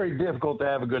 it's very difficult to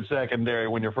have a good secondary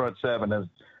when your front seven has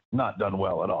not done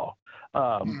well at all.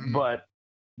 But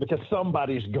because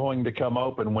somebody's going to come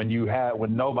open when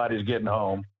nobody's getting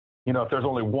home. If there's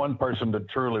only one person to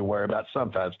truly worry about,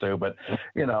 sometimes too. But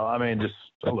just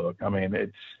look.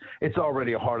 It's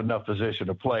already a hard enough position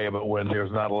to play, but when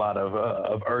there's not a lot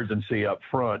of urgency up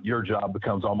front, your job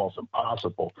becomes almost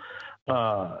impossible.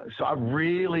 So I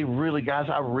really, guys,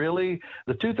 the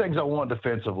two things I want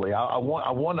defensively, I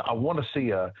want to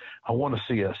see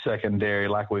a secondary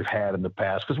like we've had in the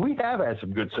past, because we have had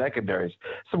some good secondaries,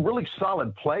 some really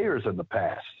solid players in the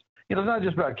past. It's not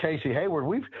just about Casey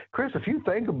Hayward. Chris, if you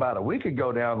think about it, we could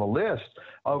go down the list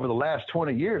over the last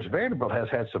 20 years. Vanderbilt has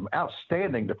had some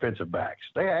outstanding defensive backs.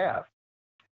 They have.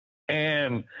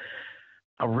 And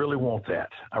I really want that.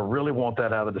 I really want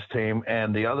that out of this team.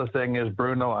 And the other thing is,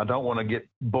 Bruno, I don't want to get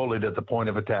bullied at the point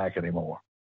of attack anymore.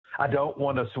 I don't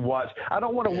want to watch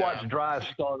drives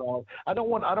start off. I don't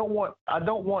want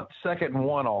 2nd and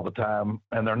 1 all the time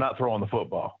and they're not throwing the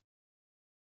football.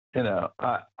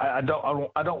 I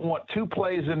don't want 2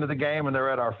 plays into the game and they're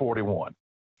at our 41.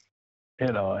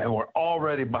 and we're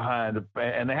already behind,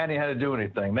 and they hadn't had to do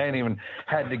anything. They hadn't even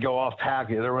had to go off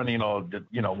tackle. They're running,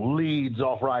 leads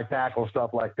off right tackle, stuff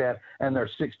like that, and they're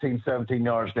 16, 17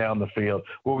 yards down the field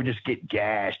where we just get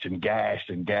gashed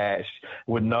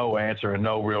with no answer and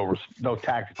no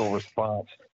tactical response.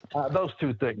 Those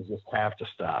two things just have to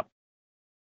stop.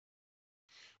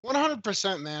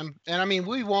 100%, man. And I mean,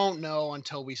 we won't know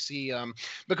until we see,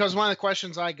 because one of the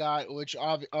questions I got, which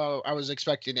I was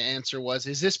expecting to answer was,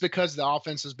 is this because the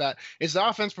offense is bad? Is the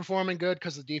offense performing good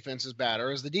because the defense is bad?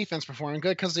 Or is the defense performing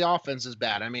good because the offense is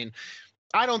bad? I mean,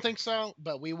 I don't think so,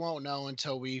 but we won't know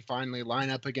until we finally line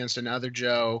up against another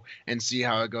Joe and see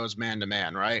how it goes man to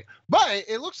man, right? But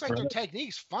it looks like their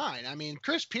technique's fine. I mean,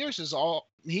 Chris Pierce is all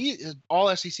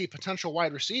SEC potential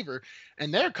wide receiver,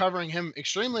 and they're covering him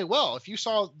extremely well. If you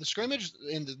saw the scrimmage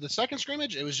in the second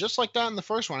scrimmage, it was just like that in the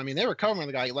first one. I mean, they were covering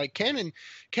the guy. Like Ken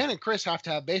and Chris have to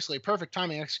have basically perfect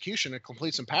timing execution to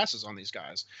complete some passes on these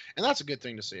guys, and that's a good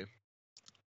thing to see.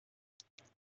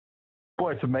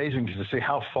 Boy, it's amazing to see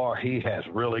how far he has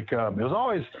really come. He was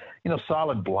always,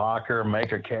 solid blocker,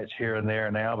 make a catch here and there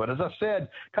now. But as I said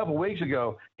a couple of weeks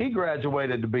ago, he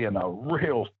graduated to being a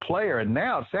real player. And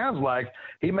now it sounds like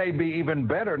he may be even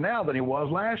better now than he was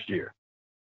last year.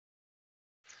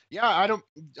 Yeah,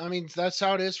 I mean, that's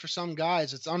how it is for some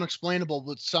guys. It's unexplainable,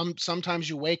 but sometimes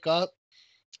you wake up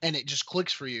and it just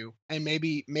clicks for you, and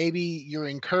maybe you're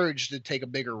encouraged to take a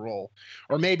bigger role,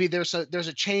 or maybe there's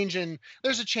a change in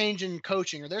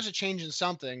coaching, or there's a change in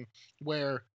something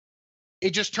where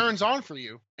it just turns on for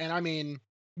you. And I mean,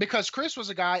 because Chris was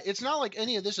a guy, it's not like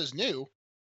any of this is new.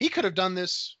 He could have done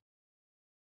this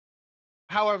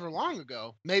however long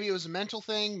ago. Maybe it was a mental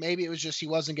thing, maybe it was just he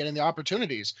wasn't getting the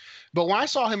opportunities. But when I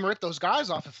saw him rip those guys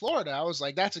off of Florida, I was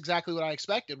like, that's exactly what I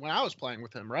expected when I was playing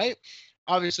with him, right?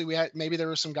 Obviously, maybe there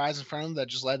were some guys in front of him that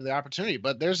just led to the opportunity,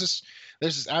 but there's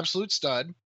this absolute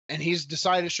stud, and he's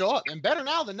decided to show up. And better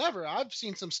now than never. I've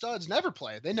seen some studs never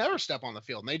play. They never step on the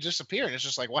field, and they disappear. And it's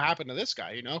just like, what happened to this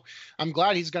guy? I'm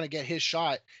glad he's going to get his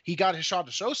shot. He got his shot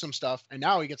to show some stuff, and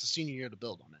now he gets a senior year to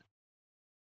build on it.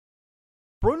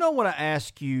 Bruno, I want to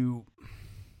ask you,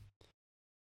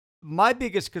 my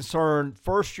biggest concern,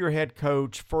 first-year head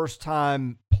coach,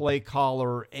 first-time play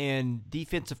caller, and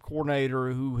defensive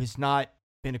coordinator who has not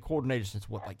been a coordinator since,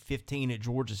 15 at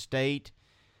Georgia State.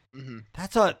 Mm-hmm.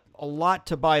 That's a lot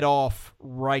to bite off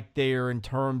right there in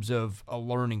terms of a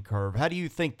learning curve. How do you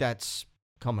think that's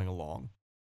coming along?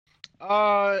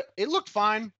 It looked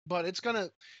fine, but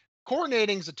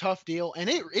coordinating is a tough deal, and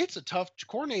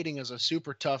coordinating is a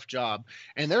super tough job.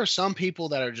 And there are some people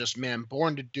that are just,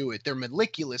 born to do it. They're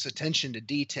meticulous attention to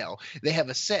detail. They have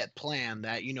a set plan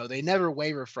that, they never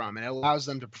waver from, and it allows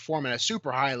them to perform at a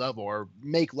super high level or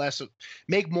make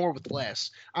more with less.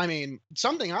 I mean,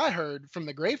 something I heard from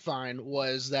the grapevine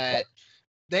was that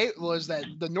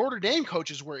the Notre Dame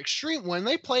coaches were extreme when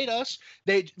they played us.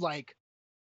 They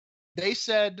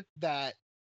said that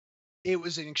it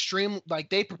was an extreme,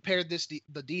 they prepared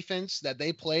the defense that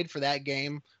they played for that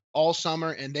game all summer,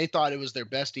 and they thought it was their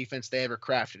best defense they ever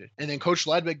crafted. And then Coach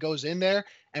Ledwig goes in there,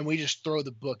 and we just throw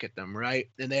the book at them, right?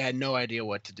 And they had no idea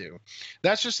what to do.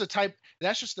 That's just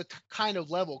the kind of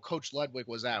level Coach Ledwig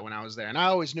was at when I was there, and I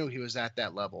always knew he was at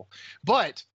that level.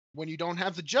 But when you don't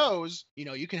have the Joes,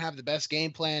 you can have the best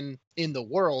game plan in the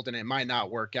world, and it might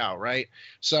not work out, right?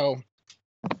 So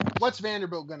what's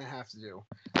Vanderbilt going to have to do?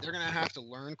 They're going to have to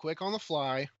learn quick on the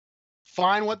fly,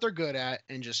 find what they're good at,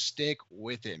 and just stick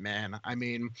with it, man. I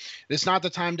mean, it's not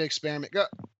the time to experiment.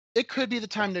 It could be the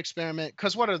time to experiment,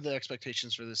 because what are the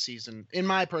expectations for this season? In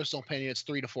my personal opinion, it's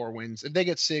 3 to 4 wins. If they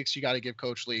get 6, you got to give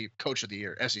Coach Lee Coach of the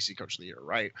Year, SEC Coach of the Year,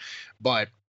 right? But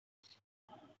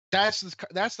that's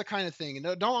the kind of thing.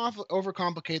 Don't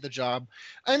overcomplicate the job.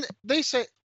 And I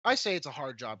say it's a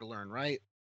hard job to learn, right?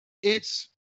 It's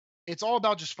all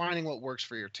about just finding what works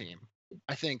for your team.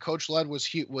 I think Coach Led was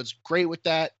great with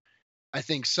that. I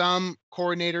think some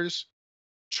coordinators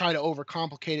try to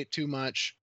overcomplicate it too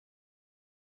much.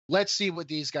 Let's see what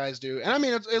these guys do. And I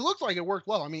mean, it looked like it worked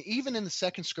well. I mean, even in the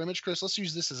second scrimmage, Chris, let's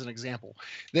use this as an example.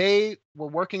 They were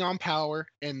working on power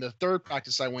in the third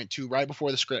practice I went to right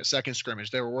before the second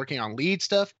scrimmage. They were working on lead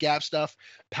stuff, gap stuff,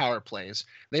 power plays.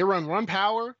 They run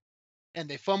power, and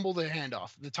they fumbled the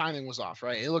handoff. The timing was off,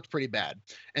 right? It looked pretty bad.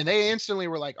 And they instantly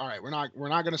were like, all right, we're not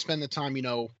going to spend the time,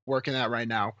 working that right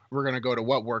now. We're going to go to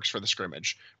what works for the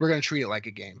scrimmage. We're going to treat it like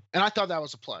a game. And I thought that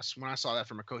was a plus when I saw that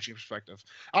from a coaching perspective.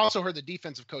 I also heard the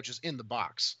defensive coaches in the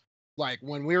box. Like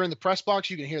when we were in the press box,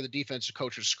 you can hear the defensive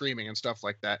coaches screaming and stuff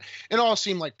like that. It all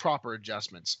seemed like proper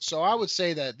adjustments. So I would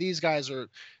say that these guys are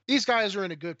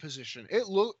in a good position. It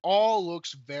all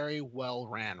looks very well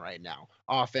ran right now.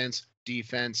 Offense,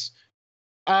 defense,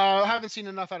 I haven't seen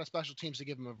enough out of special teams to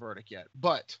give him a verdict yet,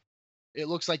 but it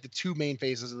looks like the two main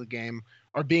phases of the game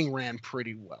are being ran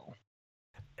pretty well.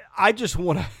 I just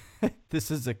want to –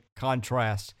 this is a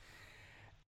contrast.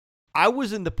 I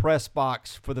was in the press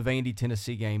box for the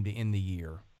Vandy-Tennessee game to end the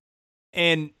year.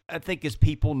 And I think as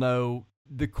people know,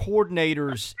 the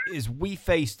coordinators, as we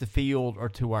face the field, are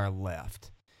to our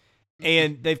left.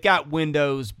 And they've got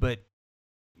windows, but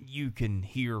you can't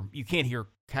hear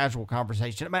casual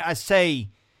conversation. I mean, I say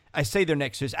they're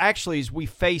next to us. Actually, as we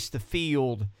face the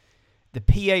field, the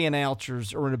PA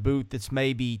announcers are in a booth that's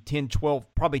maybe 10,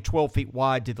 12, probably 12 feet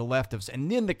wide to the left of us.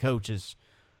 And then the coaches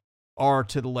are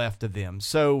to the left of them.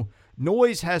 So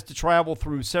noise has to travel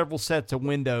through several sets of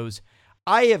windows.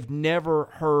 I have never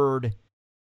heard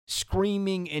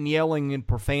screaming and yelling and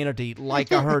profanity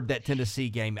like I heard that Tennessee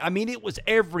game. I mean, it was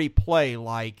every play,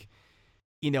 like,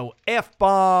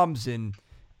 F-bombs and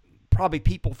probably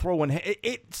people throwing.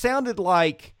 It sounded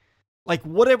like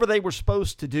whatever they were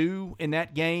supposed to do in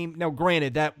that game. Now,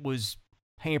 granted, that was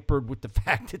hampered with the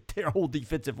fact that their whole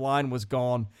defensive line was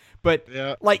gone. But,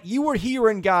 you were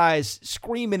hearing guys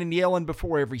screaming and yelling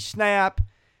before every snap,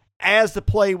 as the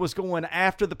play was going,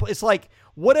 after the play. It's like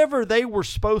whatever they were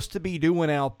supposed to be doing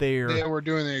out there, they were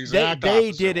doing the exact they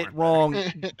opposite, did it wrong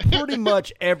pretty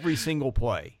much every single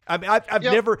play. I mean,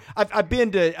 I've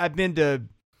been to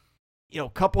a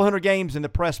couple hundred games in the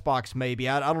press box maybe.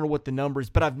 I don't know what the number is,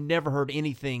 but I've never heard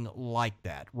anything like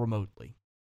that remotely.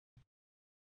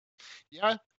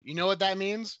 Yeah, you know what that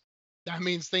means? That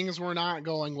means things were not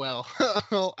going well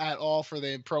at all for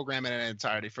the program in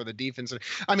entirety, for the defense.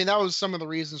 I mean, that was some of the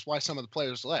reasons why some of the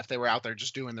players left. They were out there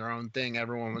just doing their own thing. It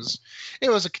was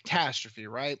a catastrophe,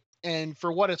 right? And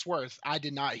for what it's worth, I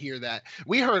did not hear that.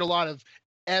 We heard a lot of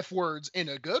F words in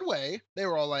a good way. They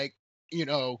were all like,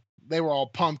 they were all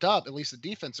pumped up, at least the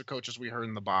defensive coaches we heard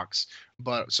in the box.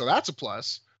 But so that's a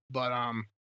plus. But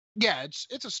yeah,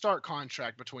 it's a stark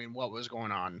contrast between what was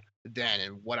going on then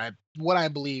and what I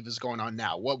believe is going on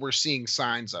now, what we're seeing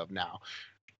signs of now.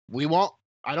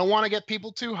 I don't want to get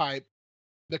people too hyped,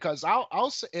 because I'll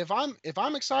say, if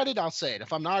I'm excited, I'll say it.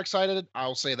 If I'm not excited,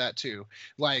 I'll say that too.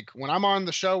 Like when I'm on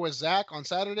the show with Zach on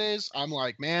Saturdays, I'm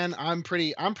like, man, I'm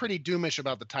pretty doomish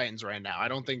about the Titans right now. I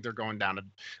don't think they're going down to,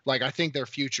 I think their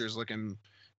future is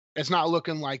it's not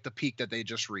looking like the peak that they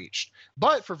just reached.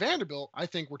 But for Vanderbilt, I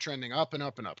think we're trending up and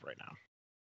up and up right now.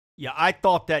 Yeah, I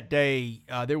thought that day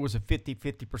there was a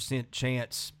 50%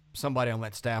 chance somebody on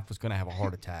that staff was going to have a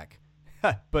heart attack.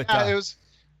 But there was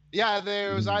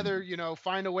either,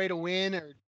 find a way to win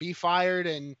or be fired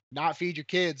and not feed your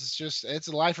kids. It's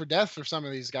a life or death for some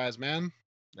of these guys, man.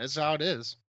 That's how it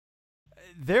is.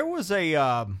 There's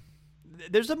a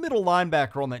middle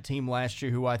linebacker on that team last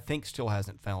year who I think still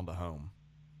hasn't found a home.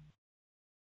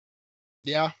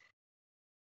 Yeah.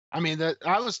 I mean,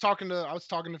 I was talking to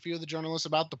a few of the journalists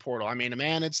about the portal. I mean,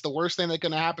 man, it's the worst thing that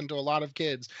can happen to a lot of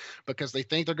kids because they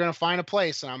think they're going to find a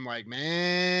place. And I'm like,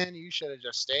 man, you should have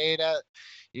just stayed at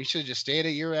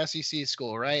your SEC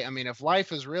school, right? I mean, if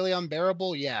life is really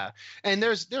unbearable, yeah. And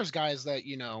there's guys that,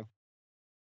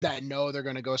 that know they're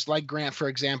going to go. So like Grant, for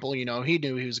example, he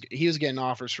knew he was getting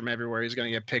offers from everywhere. He's going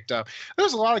to get picked up.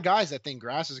 There's a lot of guys that think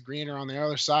grass is greener on the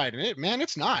other side. And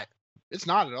it's not. It's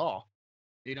not at all.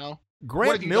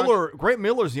 Grant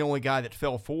Miller's the only guy that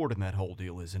fell forward in that whole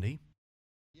deal, isn't he?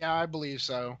 Yeah, I believe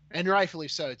so. And rightfully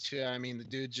so, too. I mean, the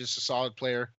dude's just a solid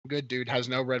player. Good dude, has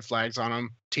no red flags on him.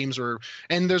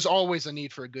 And there's always a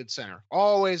need for a good center.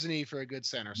 Always a need for a good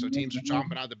center. So teams are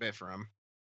chomping out the bit for him.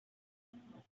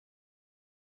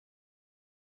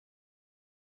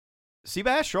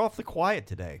 Seabass, you're awfully quiet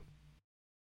today.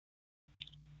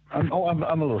 I'm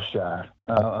a little shy.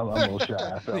 I'm a little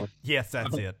shy. So. Yes,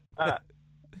 that's it.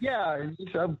 Yeah,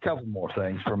 a couple more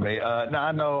things for me. Now,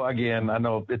 I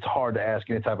know it's hard to ask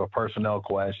any type of personnel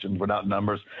questions without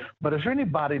numbers, but is there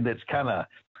anybody that's kind of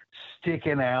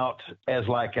sticking out as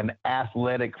like an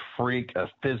athletic freak, a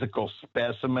physical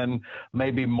specimen,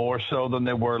 maybe more so than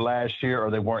they were last year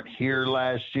or they weren't here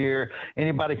last year?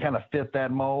 Anybody kind of fit that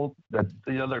mold that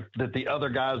the other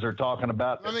guys are talking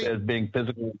about as being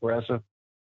physically aggressive?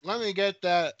 Let me get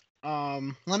that.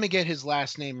 Let me get his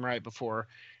last name right before.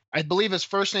 I believe his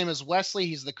first name is Wesley.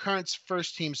 He's the current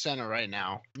first team center right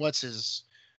now.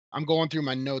 I'm going through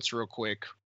my notes real quick.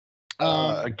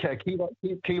 Kevo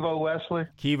Wesley?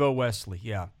 Kevo Wesley,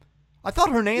 yeah. I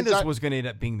thought Hernandez was going to end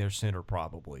up being their center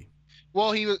probably.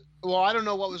 Well, I don't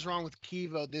know what was wrong with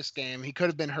Kevo this game. He could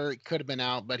have been hurt, could have been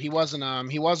out, but he wasn't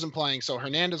playing. So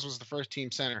Hernandez was the first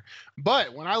team center.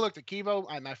 But when I looked at Kevo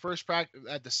at my first practice,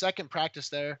 at the second practice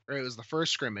there, or it was the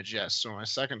first scrimmage, yes. So my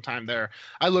second time there,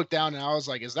 I looked down and I was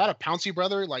like, is that a Pouncey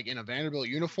brother, like in a Vanderbilt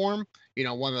uniform?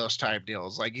 one of those type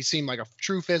deals. Like he seemed like a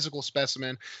true physical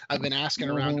specimen. I've been asking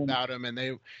around about him, and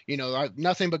they,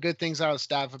 nothing but good things out of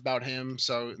staff about him.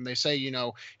 So and they say,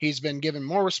 he's been given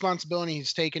more responsibility.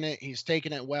 He's taken it. He's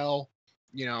taken it well.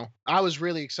 I was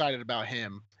really excited about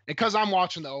him because I'm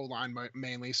watching the O-line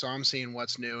mainly, so I'm seeing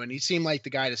what's new. And he seemed like the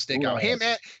guy to stick out. Him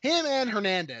and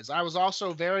Hernandez. I was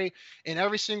also in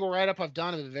every single write-up I've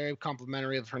done, I've been very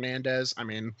complimentary of Hernandez. I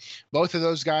mean, both of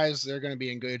those guys, they're going to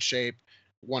be in good shape,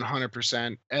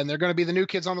 100%. And they're going to be the new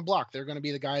kids on the block. They're going to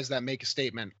be the guys that make a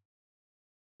statement.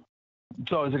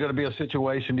 So is it going to be a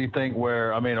situation, do you think,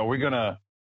 where, are we going to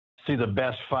see the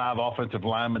best 5 offensive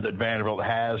linemen that Vanderbilt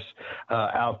has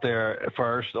out there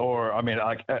first? Or,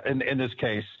 in this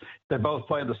case, they both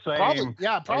play the same.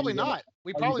 Probably not.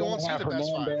 We probably won't see the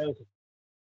best 5.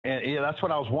 And that's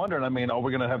what I was wondering. Are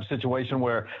we going to have a situation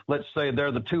where, let's say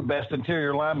they're the 2 best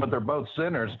interior linemen, but they're both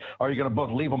centers? Are you going to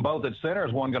both leave them both at center?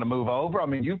 Is one going to move over?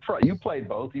 You played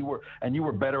both. You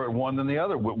were better at one than the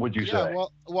other. Would you say?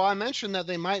 Well, I mentioned that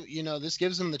they might. This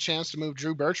gives them the chance to move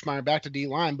Drew Birchmeyer back to D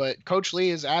line, but Coach Lee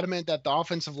is adamant that the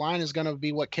offensive line is going to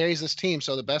be what carries this team.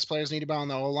 So the best players need to be on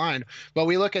the O line. But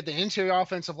we look at the interior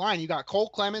offensive line. You got Cole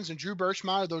Clemens and Drew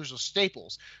Birchmeyer. Those are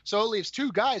staples. So it leaves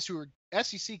 2 guys who are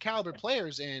SEC caliber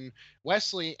players in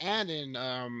Wesley and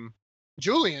in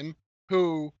Julian,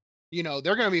 who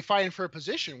they're going to be fighting for a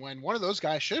position when one of those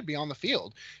guys should be on the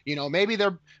field. Maybe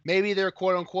they're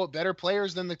quote unquote better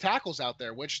players than the tackles out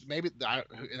there, which maybe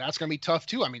that's going to be tough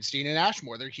too. Steen and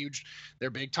Ashmore, they're huge, they're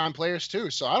big time players too.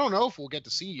 So I don't know if we'll get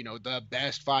to see the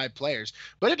best 5 players,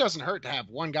 but it doesn't hurt to have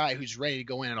one guy who's ready to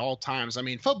go in at all times.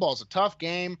 Football's a tough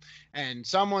game, and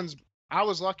I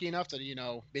was lucky enough to,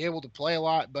 be able to play a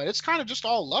lot, but it's kind of just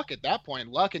all luck at that point,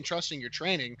 luck and trusting your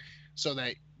training so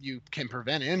that you can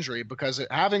prevent injury, because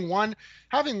having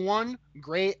one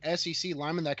great SEC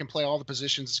lineman that can play all the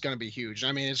positions is going to be huge.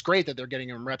 It's great that they're getting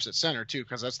him reps at center too,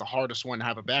 because that's the hardest one to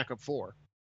have a backup for.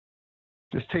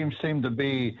 This team seemed to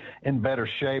be in better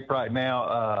shape right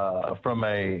now from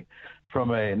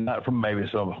not from maybe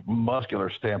some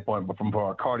muscular standpoint, but from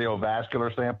a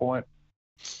cardiovascular standpoint.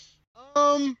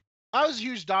 I was a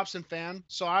huge Dobson fan,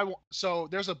 so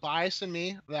there's a bias in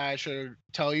me that I should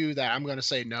tell you that I'm going to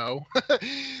say no.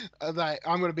 That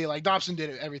I'm going to be like, Dobson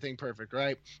did everything perfect,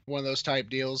 right? One of those type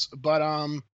deals. But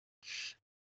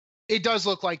it does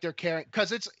look like they're carrying,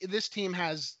 because it's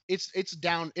a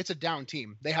down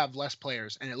team. They have less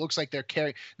players, and it looks like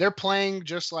they're playing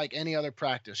just like any other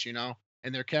practice,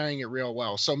 and they're carrying it real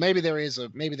well. So maybe there is a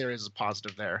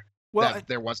positive there. Well,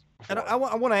 there was. And I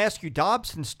want to ask you,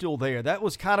 Dobson's still there. That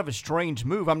was kind of a strange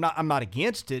move. I'm not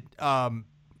against it.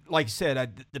 Like I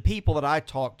said, the people that I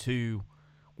talked to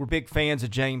were big fans of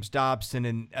James Dobson,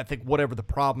 and I think whatever the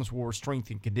problems were, strength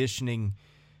and conditioning,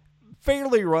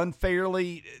 fairly or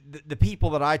unfairly, the people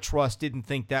that I trust didn't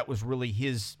think that was really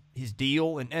his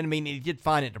deal. And he did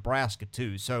fine at Nebraska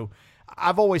too. So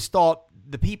I've always thought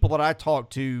the people that I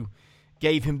talked to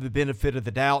gave him the benefit of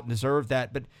the doubt and deserved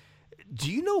that. But do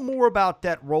you know more about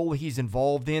that role he's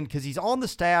involved in? Because he's on the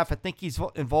staff. I think he's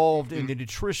involved in the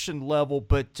nutrition level.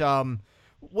 But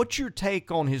what's your take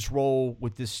on his role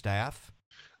with this staff?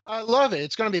 I love it.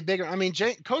 It's going to be bigger.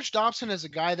 Coach Dobson is a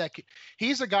guy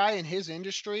he's a guy in his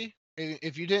industry,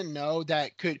 if you didn't know,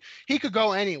 he could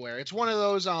go anywhere. It's one of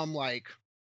those,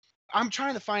 I'm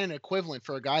trying to find an equivalent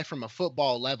for a guy from a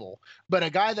football level, but a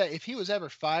guy that if he was ever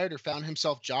fired or found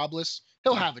himself jobless,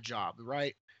 he'll have a job,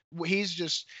 right? He's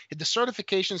just, the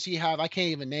certifications he have, I can't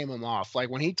even name them off. Like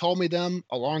when he told me them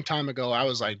a long time ago, I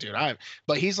was like, dude,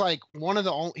 but he's like one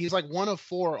of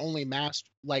 4 only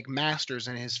masters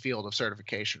in his field of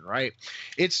certification, right?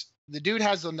 The dude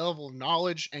has the level of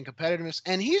knowledge and competitiveness,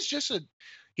 and he's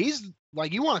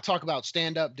like, you want to talk about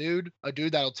stand-up dude, a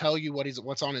dude that'll tell you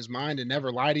what's on his mind and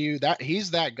never lie to you.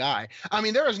 He's that guy.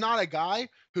 There is not a guy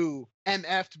who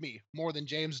MF'd me more than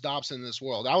James Dobson in this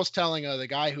world. I was telling the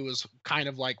guy who was kind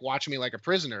of like watching me like a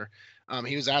prisoner.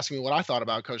 He was asking me what I thought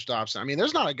about Coach Dobson.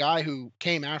 There's not a guy who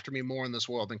came after me more in this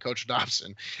world than Coach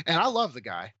Dobson. And I love the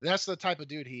guy. That's the type of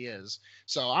dude he is.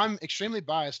 So I'm extremely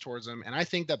biased towards him. And I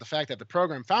think that the fact that the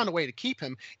program found a way to keep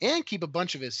him and keep a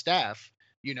bunch of his staff,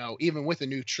 even with the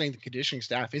new strength and conditioning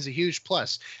staff, is a huge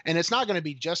plus. And it's not going to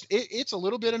be just it's a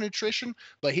little bit of nutrition,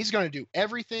 but he's going to do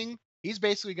everything. He's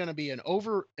basically going to be an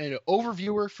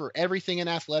overviewer for everything in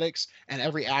athletics and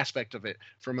every aspect of it,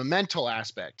 from a mental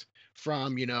aspect,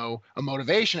 from a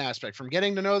motivation aspect, from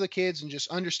getting to know the kids and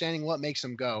just understanding what makes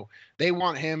them go. They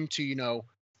want him to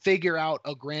figure out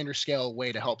a grander scale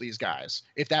way to help these guys,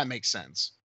 if that makes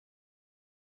sense.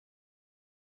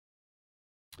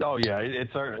 Oh yeah, it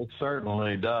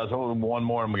certainly does. One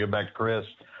more, and we get back to Chris.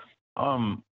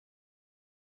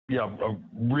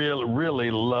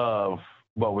 really love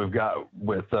what we've got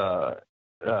with Ben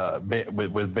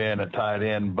at tight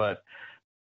end, but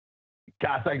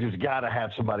I think there's got to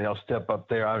have somebody else step up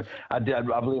there. I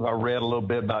believe I read a little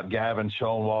bit about Gavin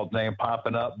Schoenwald's name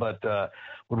popping up, but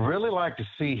would really like to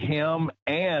see him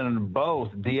and both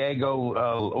Diego,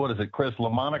 Chris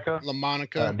LaMonica?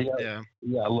 LaMonica,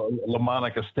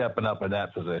 LaMonica stepping up in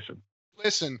that position.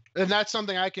 Listen, and that's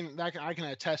something I can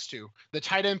attest to. The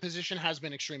tight end position has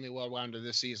been extremely well rounded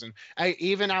this season.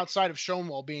 Even outside of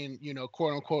Schoenwald being,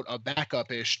 quote unquote, a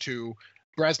backup ish to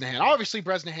Bresnahan. Obviously,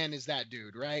 Bresnahan is that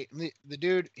dude, right? The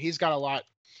dude, he's got a lot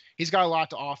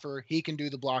to offer. He can do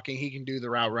the blocking. He can do the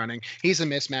route running. He's a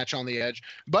mismatch on the edge.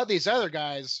 But these other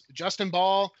guys, Justin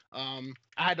Ball, I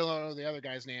had to know the other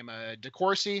guy's name,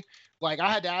 DeCourcy. Like,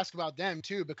 I had to ask about them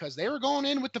too, because they were going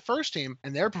in with the first team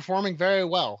and they're performing very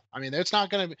well. I mean, they're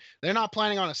not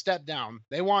planning on a step down.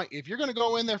 If you're going to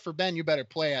go in there for Ben, you better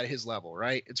play at his level,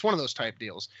 right? It's one of those type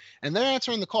deals. And they're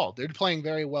answering the call. They're playing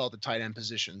very well at the tight end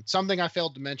position. Something I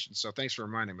failed to mention. So thanks for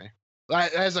reminding me.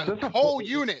 As a whole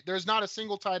unit, there's not a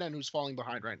single tight end who's falling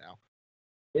behind right now.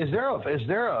 Is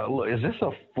this a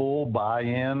full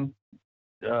buy-in,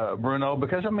 Bruno?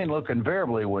 Because look,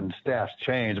 invariably when staffs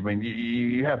change,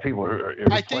 you have people who are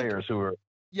players who are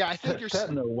I think you're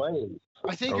setting their ways.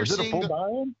 I think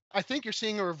you're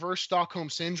seeing a reverse Stockholm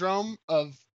syndrome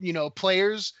of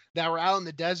players that were out in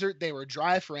the desert. They were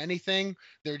dry for anything.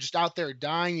 They're just out there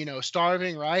dying,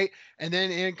 starving, right? And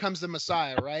then in comes the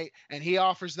Messiah, right? And he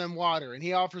offers them water and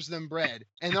he offers them bread.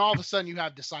 And then all of a sudden you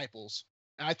have disciples.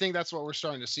 And I think that's what we're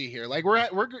starting to see here. Like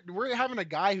we're having a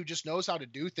guy who just knows how to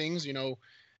do things,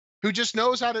 who just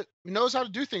knows how to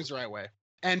do things the right way.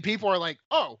 And people are like,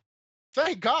 oh,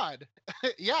 thank God.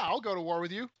 Yeah, I'll go to war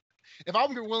with you. If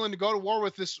I'm willing to go to war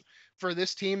with this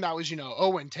team that was,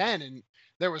 0-10 and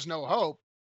there was no hope,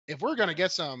 if we're gonna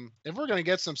get some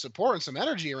support and some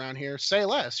energy around here, say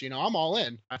less. I'm all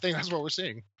in. I think that's what we're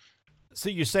seeing. So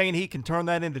you're saying he can turn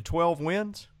that into 12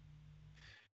 wins?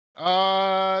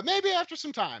 Maybe after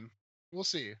some time. We'll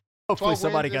see. Hopefully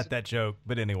somebody got that joke,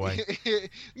 but anyway.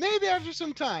 Maybe after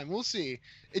some time, we'll see.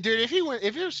 Dude,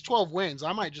 if there's 12 wins,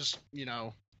 I might just,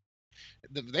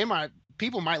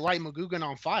 people might light McGugan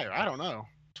on fire. I don't know.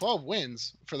 12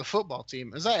 wins for the football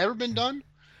team. Has that ever been done?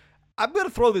 I'm going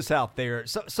to throw this out there.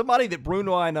 Somebody that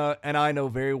Bruno and I know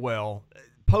very well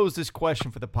posed this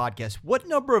question for the podcast. What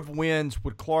number of wins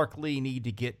would Clark Lea need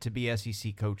to get to be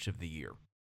SEC Coach of the Year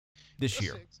this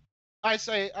year? 6. I'd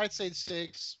say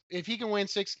 6. If he can win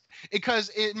 6,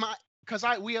 because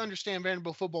we understand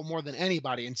Vanderbilt football more than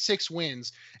anybody, and 6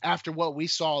 wins after what we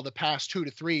saw the past 2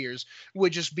 to 3 years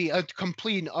would just be a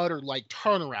complete and utter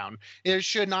turnaround. It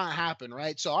should not happen,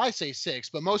 right? So I say 6,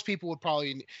 but most people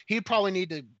he'd probably need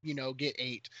to, get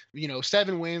 8,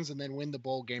 7 wins and then win the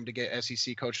bowl game to get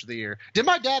SEC Coach of the Year. Did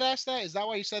my dad ask that? Is that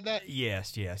why you said that?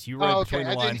 Yes. You read between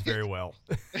the lines very well.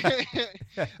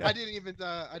 I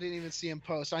didn't even see him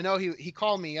post. I know he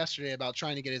called me yesterday about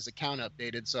trying to get his account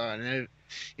updated. So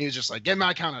he was just like, get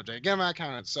my account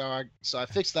updated. So I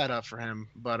fixed that up for him.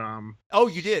 But oh,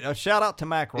 you did. A shout out to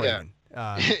Mac Raven.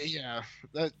 Yeah,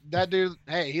 that dude.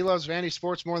 Hey, he loves Vandy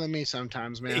sports more than me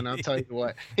sometimes, man. I'll tell you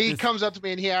what. He comes up to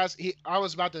me and I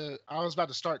was about to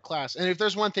start class. And if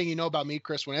there's one thing about me,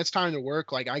 Chris, when it's time to work,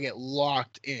 I get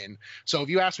locked in. So if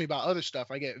you ask me about other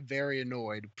stuff, I get very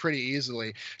annoyed pretty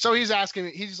easily. So he's asking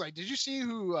me, he's like, did you see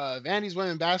who Vandy's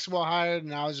women basketball hired?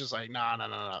 And I was just like,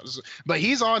 no. But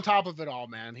he's on top of it all,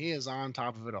 man. He is on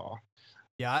top of it all.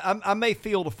 Yeah, I may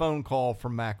field a phone call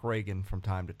from Mac Reagan from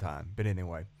time to time, but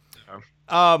anyway.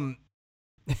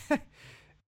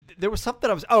 There was something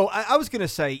I was going to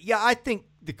say, yeah, I think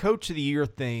the Coach of the Year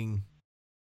thing,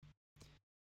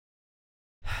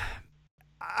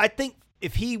 I think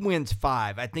if he wins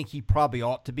 5, I think he probably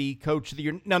ought to be Coach of the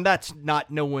Year. Now, that's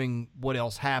not knowing what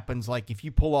else happens. Like, if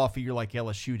you pull off a year like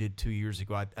LSU did 2 years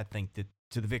ago, I think that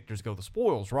to the victors go the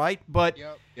spoils, right? But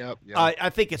yep. I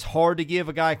think it's hard to give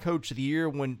a guy Coach of the Year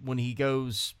when he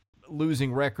goes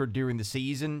losing record during the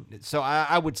season. So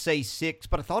I would say 6,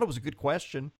 but I thought it was a good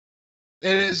question.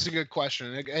 It is a good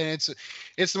question, and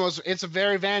it's a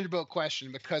very Vanderbilt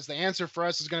question, because the answer for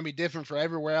us is going to be different for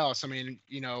everywhere else. I mean,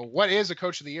 what is a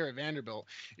Coach of the Year at Vanderbilt?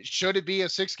 Should it be a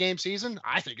 6-game season?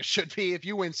 I think it should be. If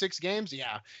you win 6 games,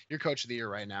 yeah, you're Coach of the Year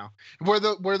right now.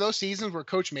 Were those seasons where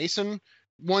Coach Mason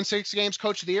won 6 games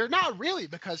Coach of the Year? Not really,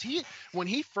 because when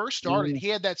he first started, he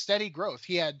had that steady growth.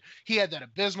 He had that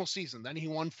abysmal season. Then he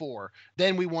won 4.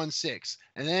 Then we won 6.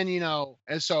 And then,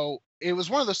 and so it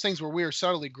was one of those things where we were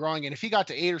subtly growing. And if he got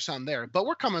to 8 or something there, but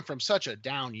we're coming from such a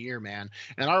down year, man.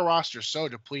 And our roster's so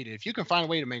depleted. If you can find a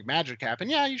way to make magic happen,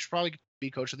 yeah, you should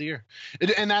be coach of the year.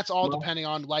 And that's all depending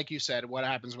on, like you said, what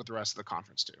happens with the rest of the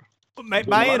conference too. May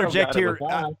I interject here?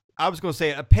 I was going to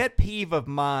say a pet peeve of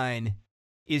mine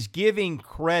is giving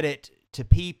credit to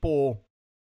people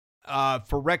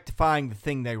for rectifying the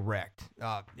thing they wrecked.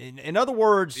 In other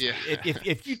words,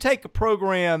 if you take a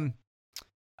program,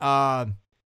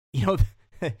 you know,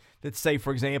 let's say,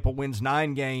 for example, wins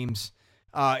 9 games,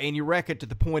 and you wreck it to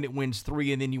the point it wins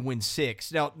 3 and then you win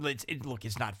 6. Now, look,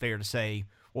 it's not fair to say,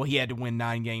 well, he had to win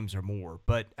 9 games or more.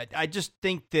 But I just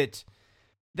think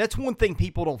that's one thing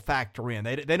people don't factor in.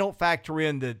 They don't factor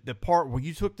in the part where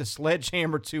you took the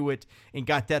sledgehammer to it and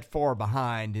got that far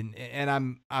behind.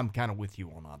 And I'm kind of with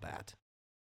you on all that.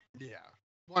 Yeah,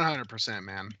 100%,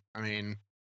 man. I mean,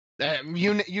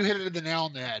 you hit the nail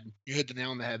on the head. You hit the nail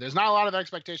on the head. There's not a lot of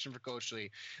expectation for Coach Lee.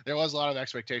 There was a lot of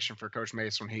expectation for Coach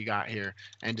Mace when he got here,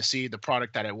 and to see the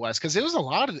product that it was, because it was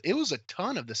a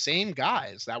ton of the same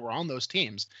guys that were on those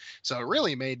teams. So it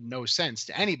really made no sense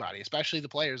to anybody, especially the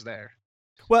players there.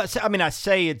 Well, I mean, I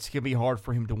say it's going to be hard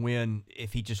for him to win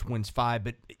if he just wins 5,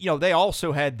 but, you know, they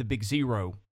also had the big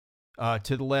 0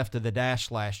 to the left of the dash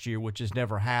last year, which has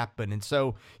never happened. And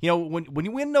so, you know, when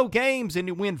you win no games and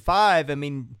you win 5, I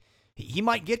mean, he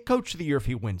might get Coach of the Year if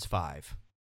he wins 5.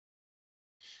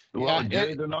 Well,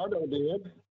 Jerry DiNardo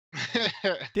did.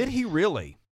 Did he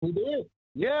really? He did.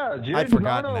 Yeah, Jerry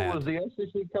DiNardo was the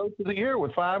SEC Coach of the Year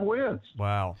with 5 wins.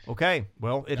 Wow. Okay.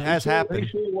 Well, it has happened. He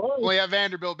sure was. Well, yeah,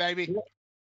 Vanderbilt, baby. Yeah.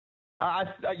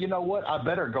 You know what? I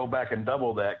better go back and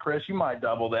double that, Chris. You might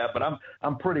double that, but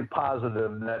I'm pretty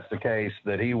positive that's the case.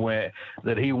 He won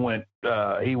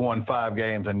 5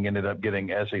 games and ended up getting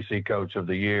SEC Coach of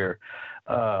the Year.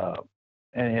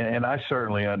 And I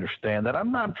certainly understand that.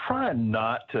 I'm trying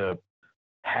not to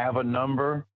have a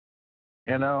number,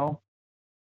 you know.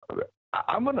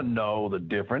 I'm going to know the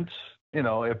difference, you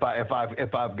know, if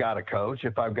I've got a coach,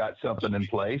 if I've got something in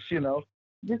place, you know,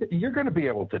 you're going to be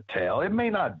able to tell. It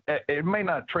may not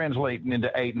translate into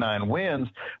 8-9 wins,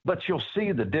 but you'll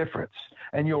see the difference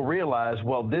and you'll realize,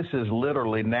 well, this is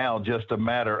literally now just a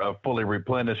matter of fully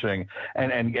replenishing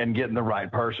and getting the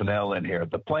right personnel in here.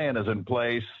 The plan is in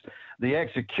place. The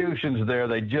execution's there.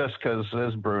 They just, because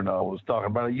as Bruno was talking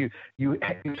about, you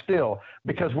still,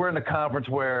 because we're in a conference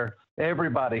where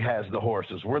everybody has the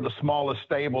horses. We're the smallest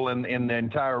stable in the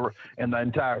entire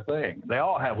thing. They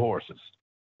all have horses.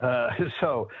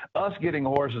 So us getting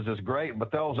horses is great,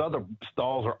 but those other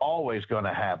stalls are always going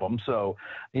to have them. So,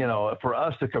 you know, for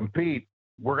us to compete,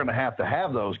 we're going to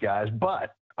have those guys.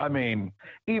 But I mean,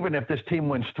 even if this team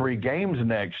wins 3 games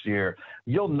next year,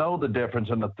 you'll know the difference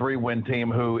in the 3-win team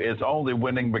who is only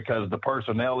winning because the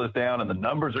personnel is down and the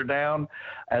numbers are down,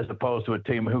 as opposed to a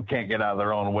team who can't get out of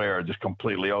their own way or just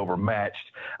completely overmatched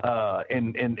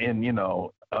in you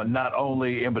know, not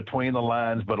only in between the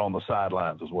lines, but on the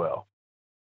sidelines as well.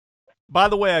 By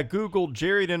the way, I Googled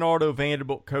Jerry DiNardo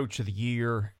Vanderbilt Coach of the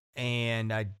Year,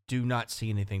 and I do not see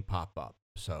anything pop up.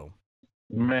 So,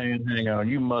 man, hang on.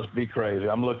 You must be crazy.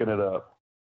 I'm looking it up.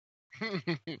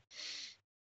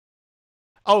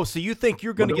 Oh, so you think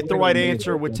you're going to get the right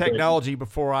answer with technology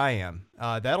before I am?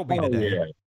 That'll be today. Yeah.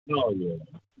 Oh, yeah.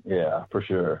 Yeah, for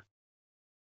sure.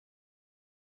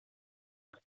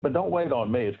 But don't wait on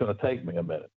me. It's going to take me a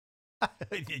minute.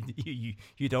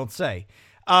 you don't say.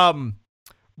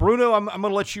 Bruno, I'm going to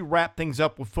let you wrap things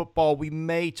up with football. We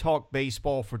may talk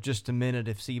baseball for just a minute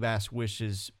if Seabass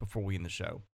wishes before we end the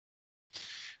show.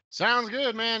 Sounds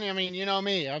good, man. I mean, you know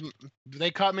me.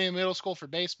 They cut me in middle school for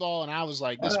baseball, and I was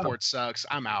like, this sport sucks.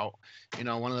 I'm out. You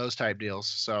know, one of those type deals.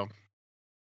 So,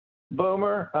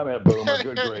 Boomer.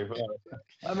 Good grief.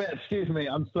 Excuse me.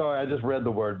 I'm sorry. I just read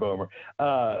the word boomer.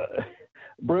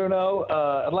 Bruno,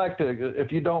 I'd like to,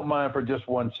 if you don't mind for just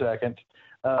 1 second,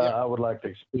 I would like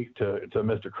to speak to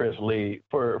Mr. Chris Lee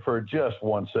for just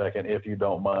 1 second, if you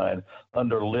don't mind,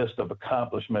 under list of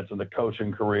accomplishments in the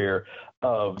coaching career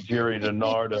of Jerry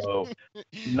DiNardo.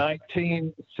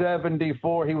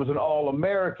 1974, he was an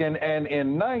All-American, and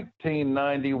in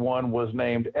 1991 was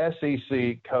named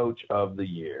SEC Coach of the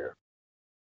Year.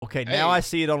 Okay, now I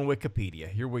see it on Wikipedia.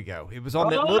 Here we go. It was on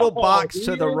that little box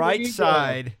to the right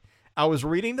side. I was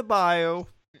reading the bio.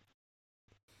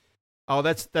 Oh,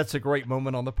 that's a great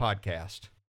moment on the podcast.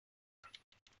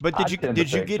 But did you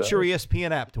get your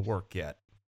ESPN app to work yet?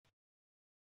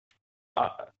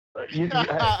 You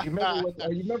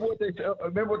remember what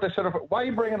they said? Why are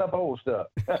you bringing up old stuff?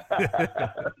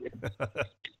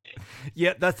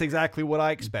 Yeah, that's exactly what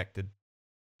I expected.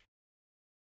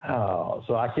 Oh,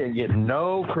 so I can't get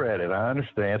no credit. I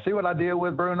understand. See what I deal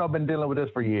with, Bruno? I've been dealing with this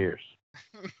for years.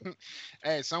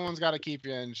 Hey, someone's got to keep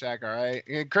you in check, all right?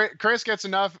 Chris gets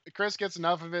enough. Chris gets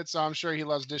enough of it, so I'm sure he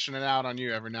loves dishing it out on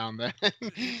you every now and then.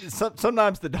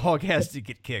 Sometimes the dog has to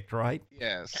get kicked, right?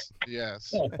 Yes.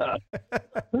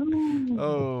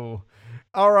 Oh,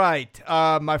 all right,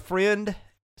 my friend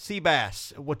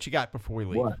Seabass, what you got before we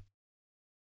leave? What?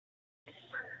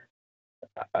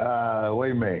 What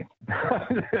do you mean?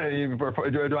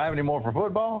 Do I have any more for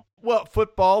football? Well,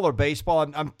 football or baseball.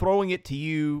 I'm throwing it to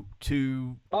you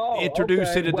to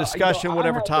introduce it, a discussion,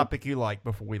 whatever topic you like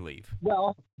before we leave.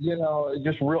 Well,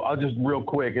 just real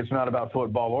quick. It's not about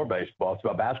football or baseball. It's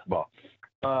about basketball.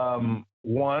 I'm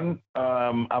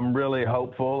really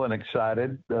hopeful and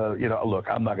excited. Look,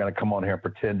 I'm not going to come on here and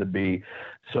pretend to be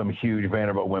some huge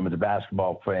Vanderbilt women's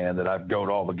basketball fan that I've go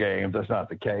to all the games. That's not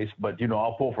the case. But,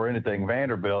 I'll pull for anything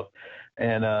Vanderbilt.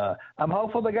 And I'm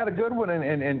hopeful they got a good one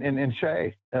in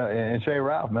Shea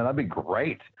Ralph, man. That'd be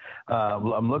great.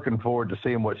 I'm looking forward to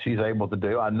seeing what she's able to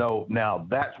do. I know now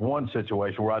that's one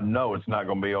situation where I know it's not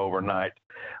going to be overnight.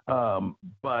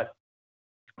 But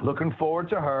looking forward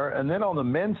to her. And then on the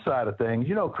men's side of things,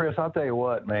 Chris, I'll tell you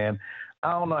what, man,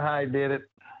 I don't know how he did it.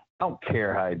 I don't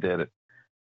care how he did it,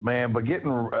 man. But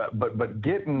getting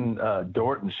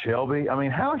Dort and Shelby, I mean,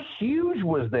 how huge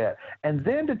was that? And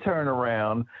then to turn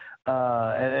around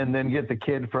and then get the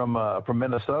kid from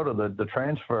Minnesota, the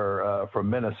transfer from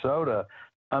Minnesota.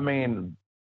 I mean,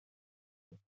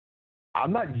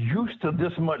 I'm not used to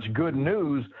this much good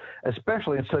news,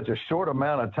 especially in such a short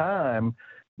amount of time.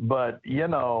 But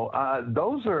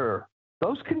those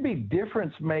can be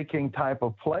difference-making type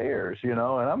of players,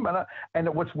 And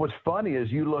what's funny is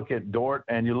you look at Dort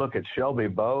and you look at Shelby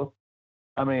both.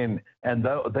 I mean, and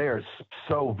they are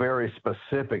so very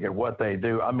specific at what they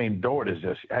do. I mean, Dort is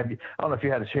just. I don't know if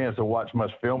you had a chance to watch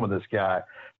much film of this guy,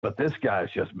 but this guy is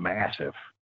just massive.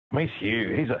 I mean, he's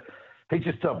huge. He's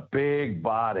just a big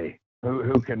body.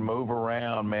 Who can move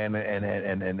around, man,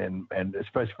 and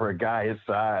especially for a guy his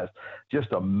size,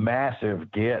 just a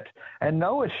massive get. And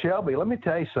Noah Shelby, let me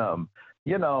tell you something.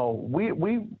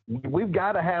 We've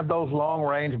got to have those long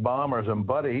range bombers, and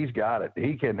buddy, he's got it.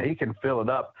 He can fill it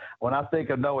up. When I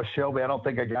think of Noah Shelby, I don't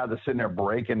think a guy that's sitting there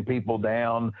breaking people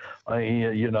down,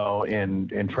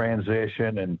 in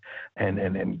transition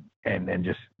and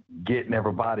just getting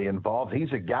everybody involved.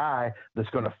 He's a guy that's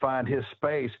going to find his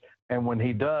space. And when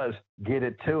he does, get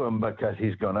it to him because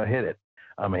he's going to hit it.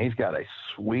 I mean, he's got a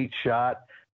sweet shot.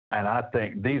 And I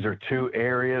think these are two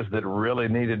areas that really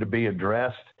needed to be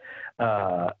addressed.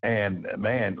 And,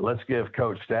 man, let's give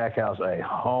Coach Stackhouse an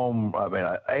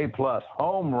A-plus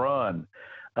home run.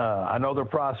 I know they're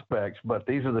prospects, but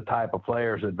these are the type of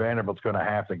players that Vanderbilt's going to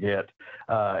have to get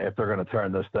if they're going to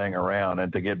turn this thing around.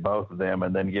 And to get both of them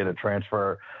and then get a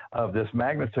transfer of this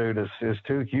magnitude is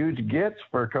two huge gets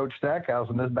for Coach Stackhouse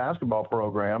in this basketball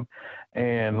program.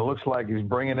 And it looks like he's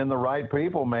bringing in the right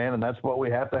people, man, and that's what we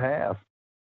have to have.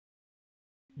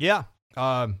 Yeah,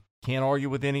 can't argue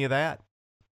with any of that.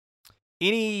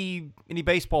 Any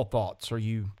baseball thoughts? Or are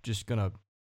you just going to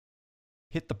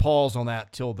hit the pause on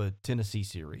that till the Tennessee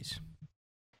series?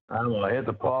 I'm going to hit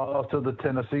the pause to the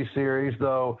Tennessee series,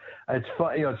 though. It's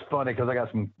fun, it's funny because I got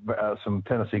some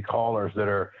Tennessee callers that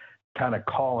are kind of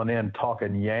calling in,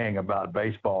 talking yang about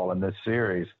baseball in this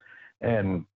series.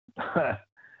 And,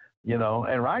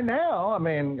 and right now, I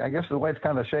mean, I guess the way it's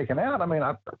kind of shaken out, I mean,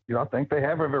 I think they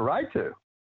have every right to.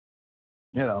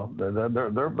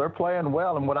 They're playing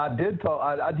well. And what I did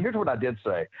here's what I did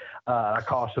say. I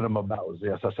cautioned them about was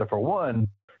this. I said, for one,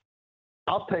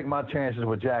 I'll take my chances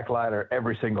with Jack Leiter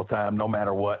every single time, no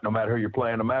matter what, no matter who you're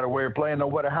playing, no matter where you're playing, no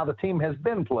matter how the team has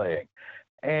been playing.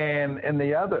 And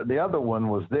the other one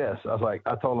was this. I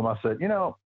told him, I said,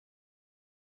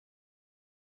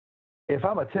 if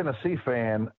I'm a Tennessee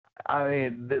fan, I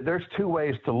mean, there's two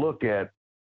ways to look at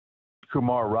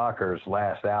Kumar Rocker's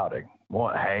last outing.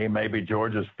 One, hey, maybe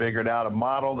Georgia's figured out a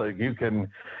model that you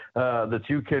can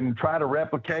try to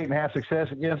replicate and have success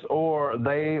against, or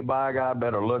they, by God,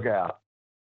 better look out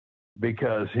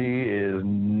because he's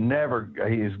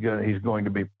going to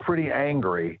be pretty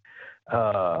angry,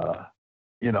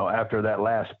 after that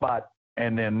last spot,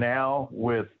 and then now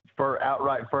with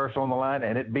outright first on the line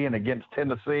and it being against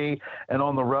Tennessee and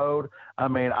on the road, I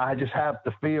mean, I just have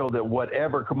to feel that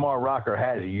whatever Kumar Rocker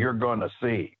has, you're going to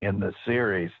see in this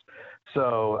series.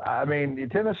 So, I mean,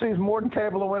 Tennessee's more than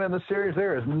capable of winning the series.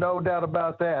 There is no doubt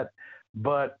about that.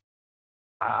 But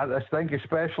I just think,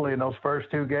 especially in those first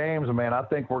two games, man, I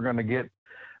think we're going to get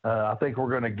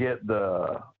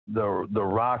the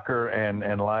Rocker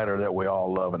and Leiter that we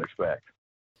all love and expect.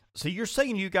 So you're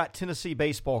saying you got Tennessee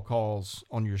baseball calls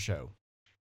on your show?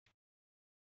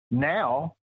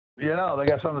 Now, You know, they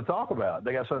got something to talk about.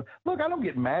 They got some. Look, I don't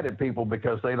get mad at people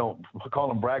because they don't call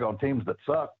them brag on teams that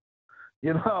suck.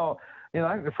 You know,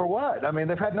 for what? I mean,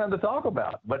 they've had nothing to talk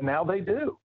about, but now they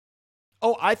do.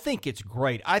 Oh, I think it's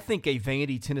great. I think a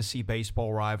Vandy-Tennessee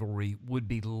baseball rivalry would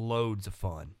be loads of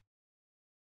fun.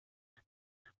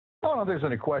 I don't know if there's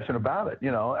any question about it.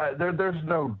 You know, there's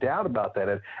no doubt about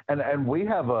that. And we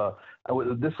have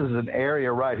this is an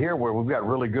area right here where we've got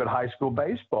really good high school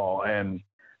baseball. And,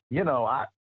 you know,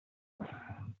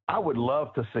 I would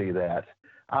love to see that.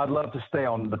 I'd love to stay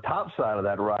on the top side of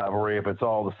that rivalry if it's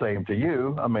all the same to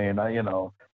you. I mean, you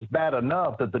know, it's bad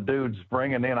enough that the dude's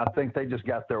bringing in, I think they just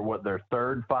got their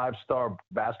third 5-star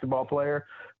basketball player,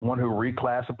 one who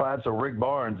reclassified. So Rick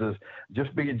Barnes is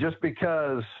just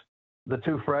because the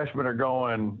 2 freshmen are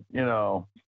going, you know,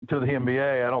 to the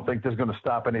NBA, I don't think that's going to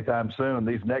stop anytime soon.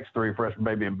 These next 3 freshmen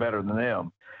may be better than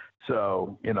them.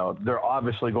 So, you know, they're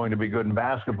obviously going to be good in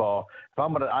basketball. If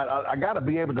I got to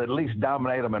be able to at least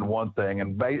dominate them in one thing,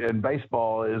 and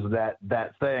baseball is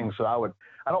that thing. So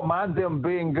I don't mind them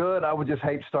being good. I would just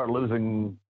hate to start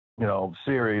losing, you know,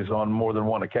 series on more than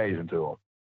one occasion to them.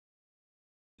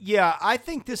 Yeah, I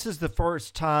think this is the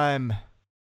first time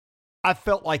I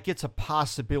felt like it's a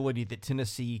possibility that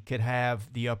Tennessee could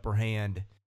have the upper hand,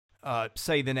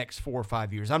 say, the next 4 or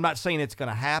 5 years. I'm not saying it's going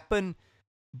to happen,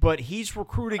 but he's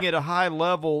recruiting at a high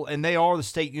level, and they are the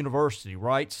state university,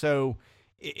 right? So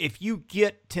if you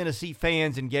get Tennessee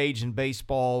fans engaged in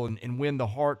baseball and win the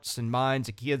hearts and minds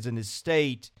of kids in his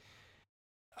state,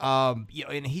 you know,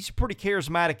 and he's a pretty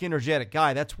charismatic, energetic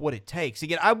guy. That's what it takes.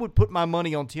 Again, I would put my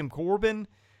money on Tim Corbin,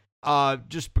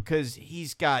 just because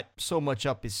he's got so much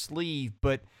up his sleeve.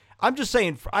 But I'm just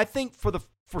saying, I think for the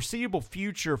foreseeable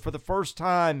future, for the first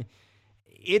time,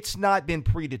 it's not been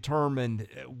predetermined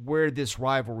where this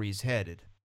rivalry is headed.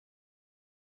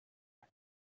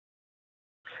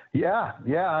 Yeah,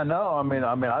 I know. I mean,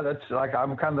 that's like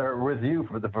I'm kind of with you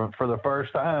for the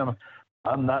first time.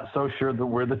 I'm not so sure that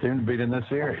we're the team to beat in this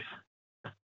series.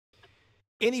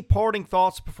 Any parting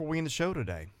thoughts before we end the show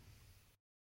today?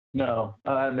 No,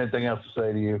 I don't have anything else to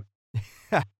say to you.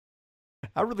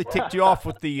 I really ticked you off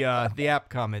with the app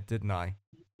comment, didn't I?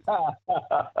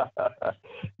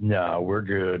 No, we're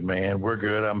good, man. We're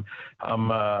good. I'm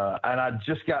and I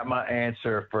just got my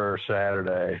answer for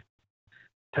Saturday.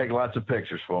 Take lots of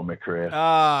pictures for me, Chris.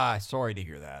 Sorry to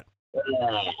hear that.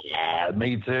 Yeah,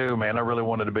 me too, man. I really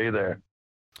wanted to be there.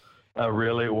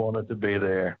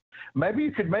 Maybe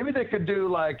they could do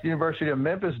like University of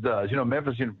Memphis does. You know,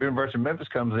 University of Memphis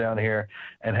comes down here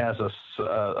and has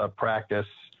a practice,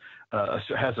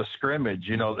 has a scrimmage,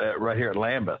 you know, right here at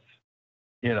Lambeth.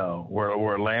 You know,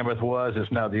 where Lambeth was,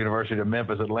 it's now the University of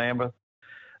Memphis at Lambeth.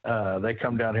 They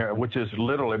come down here, which is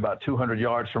literally about 200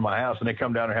 yards from my house, and they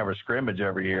come down and have a scrimmage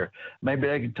every year. Maybe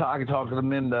I can talk to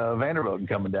them in Vanderbilt and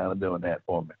coming down and doing that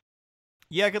for me.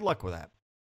 Yeah, good luck with that.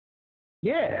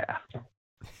 Yeah.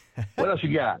 What else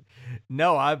you got?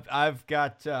 No, I've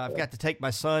got to take my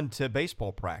son to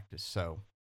baseball practice. So,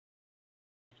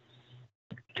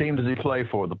 team does he play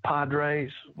for? The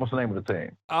Padres? What's the name of the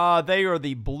team? They are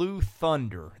the Blue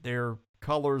Thunder. Their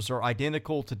colors are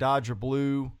identical to Dodger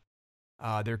blue.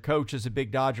 Their coach is a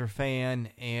big Dodger fan,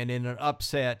 and in an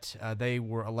upset, they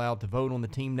were allowed to vote on the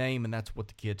team name, and that's what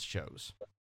the kids chose.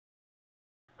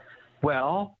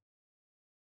 Well,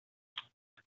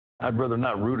 I'd rather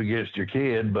not root against your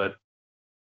kid, but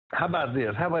how about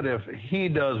this? How about if he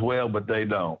does well, but they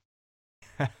don't?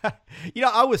 You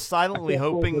know, I was silently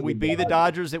hoping we'd be the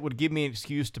Dodgers. It would give me an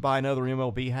excuse to buy another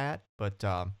MLB hat, but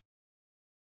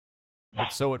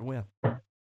so it went.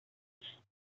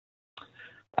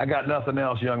 I got nothing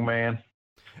else, young man.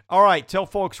 All right. Tell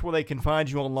folks where they can find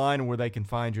you online and where they can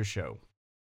find your show.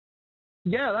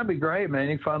 Yeah, that'd be great, man.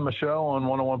 You can find my show on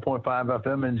 101.5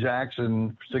 FM in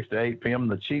Jackson, 6 to 8 p.m.,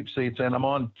 The Cheap Seats, and I'm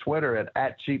on Twitter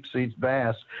at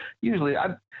CheapSeatsBass. Usually,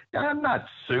 I'm not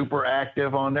super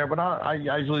active on there, but I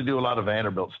usually do a lot of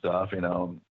Vanderbilt stuff, you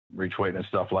know, retweeting and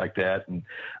stuff like that. And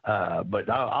but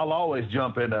I'll always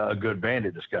jump into a good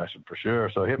Vandy discussion for sure,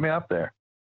 so hit me up there.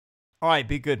 All right,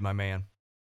 be good, my man.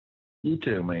 You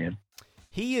too, man.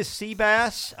 He is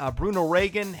Seabass. Bruno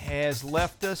Reagan has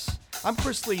left us. I'm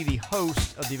Chris Lee, the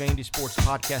host of the Vandy Sports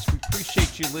Podcast. We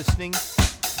appreciate you listening.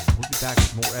 We'll be back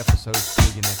with more episodes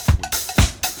for you next week.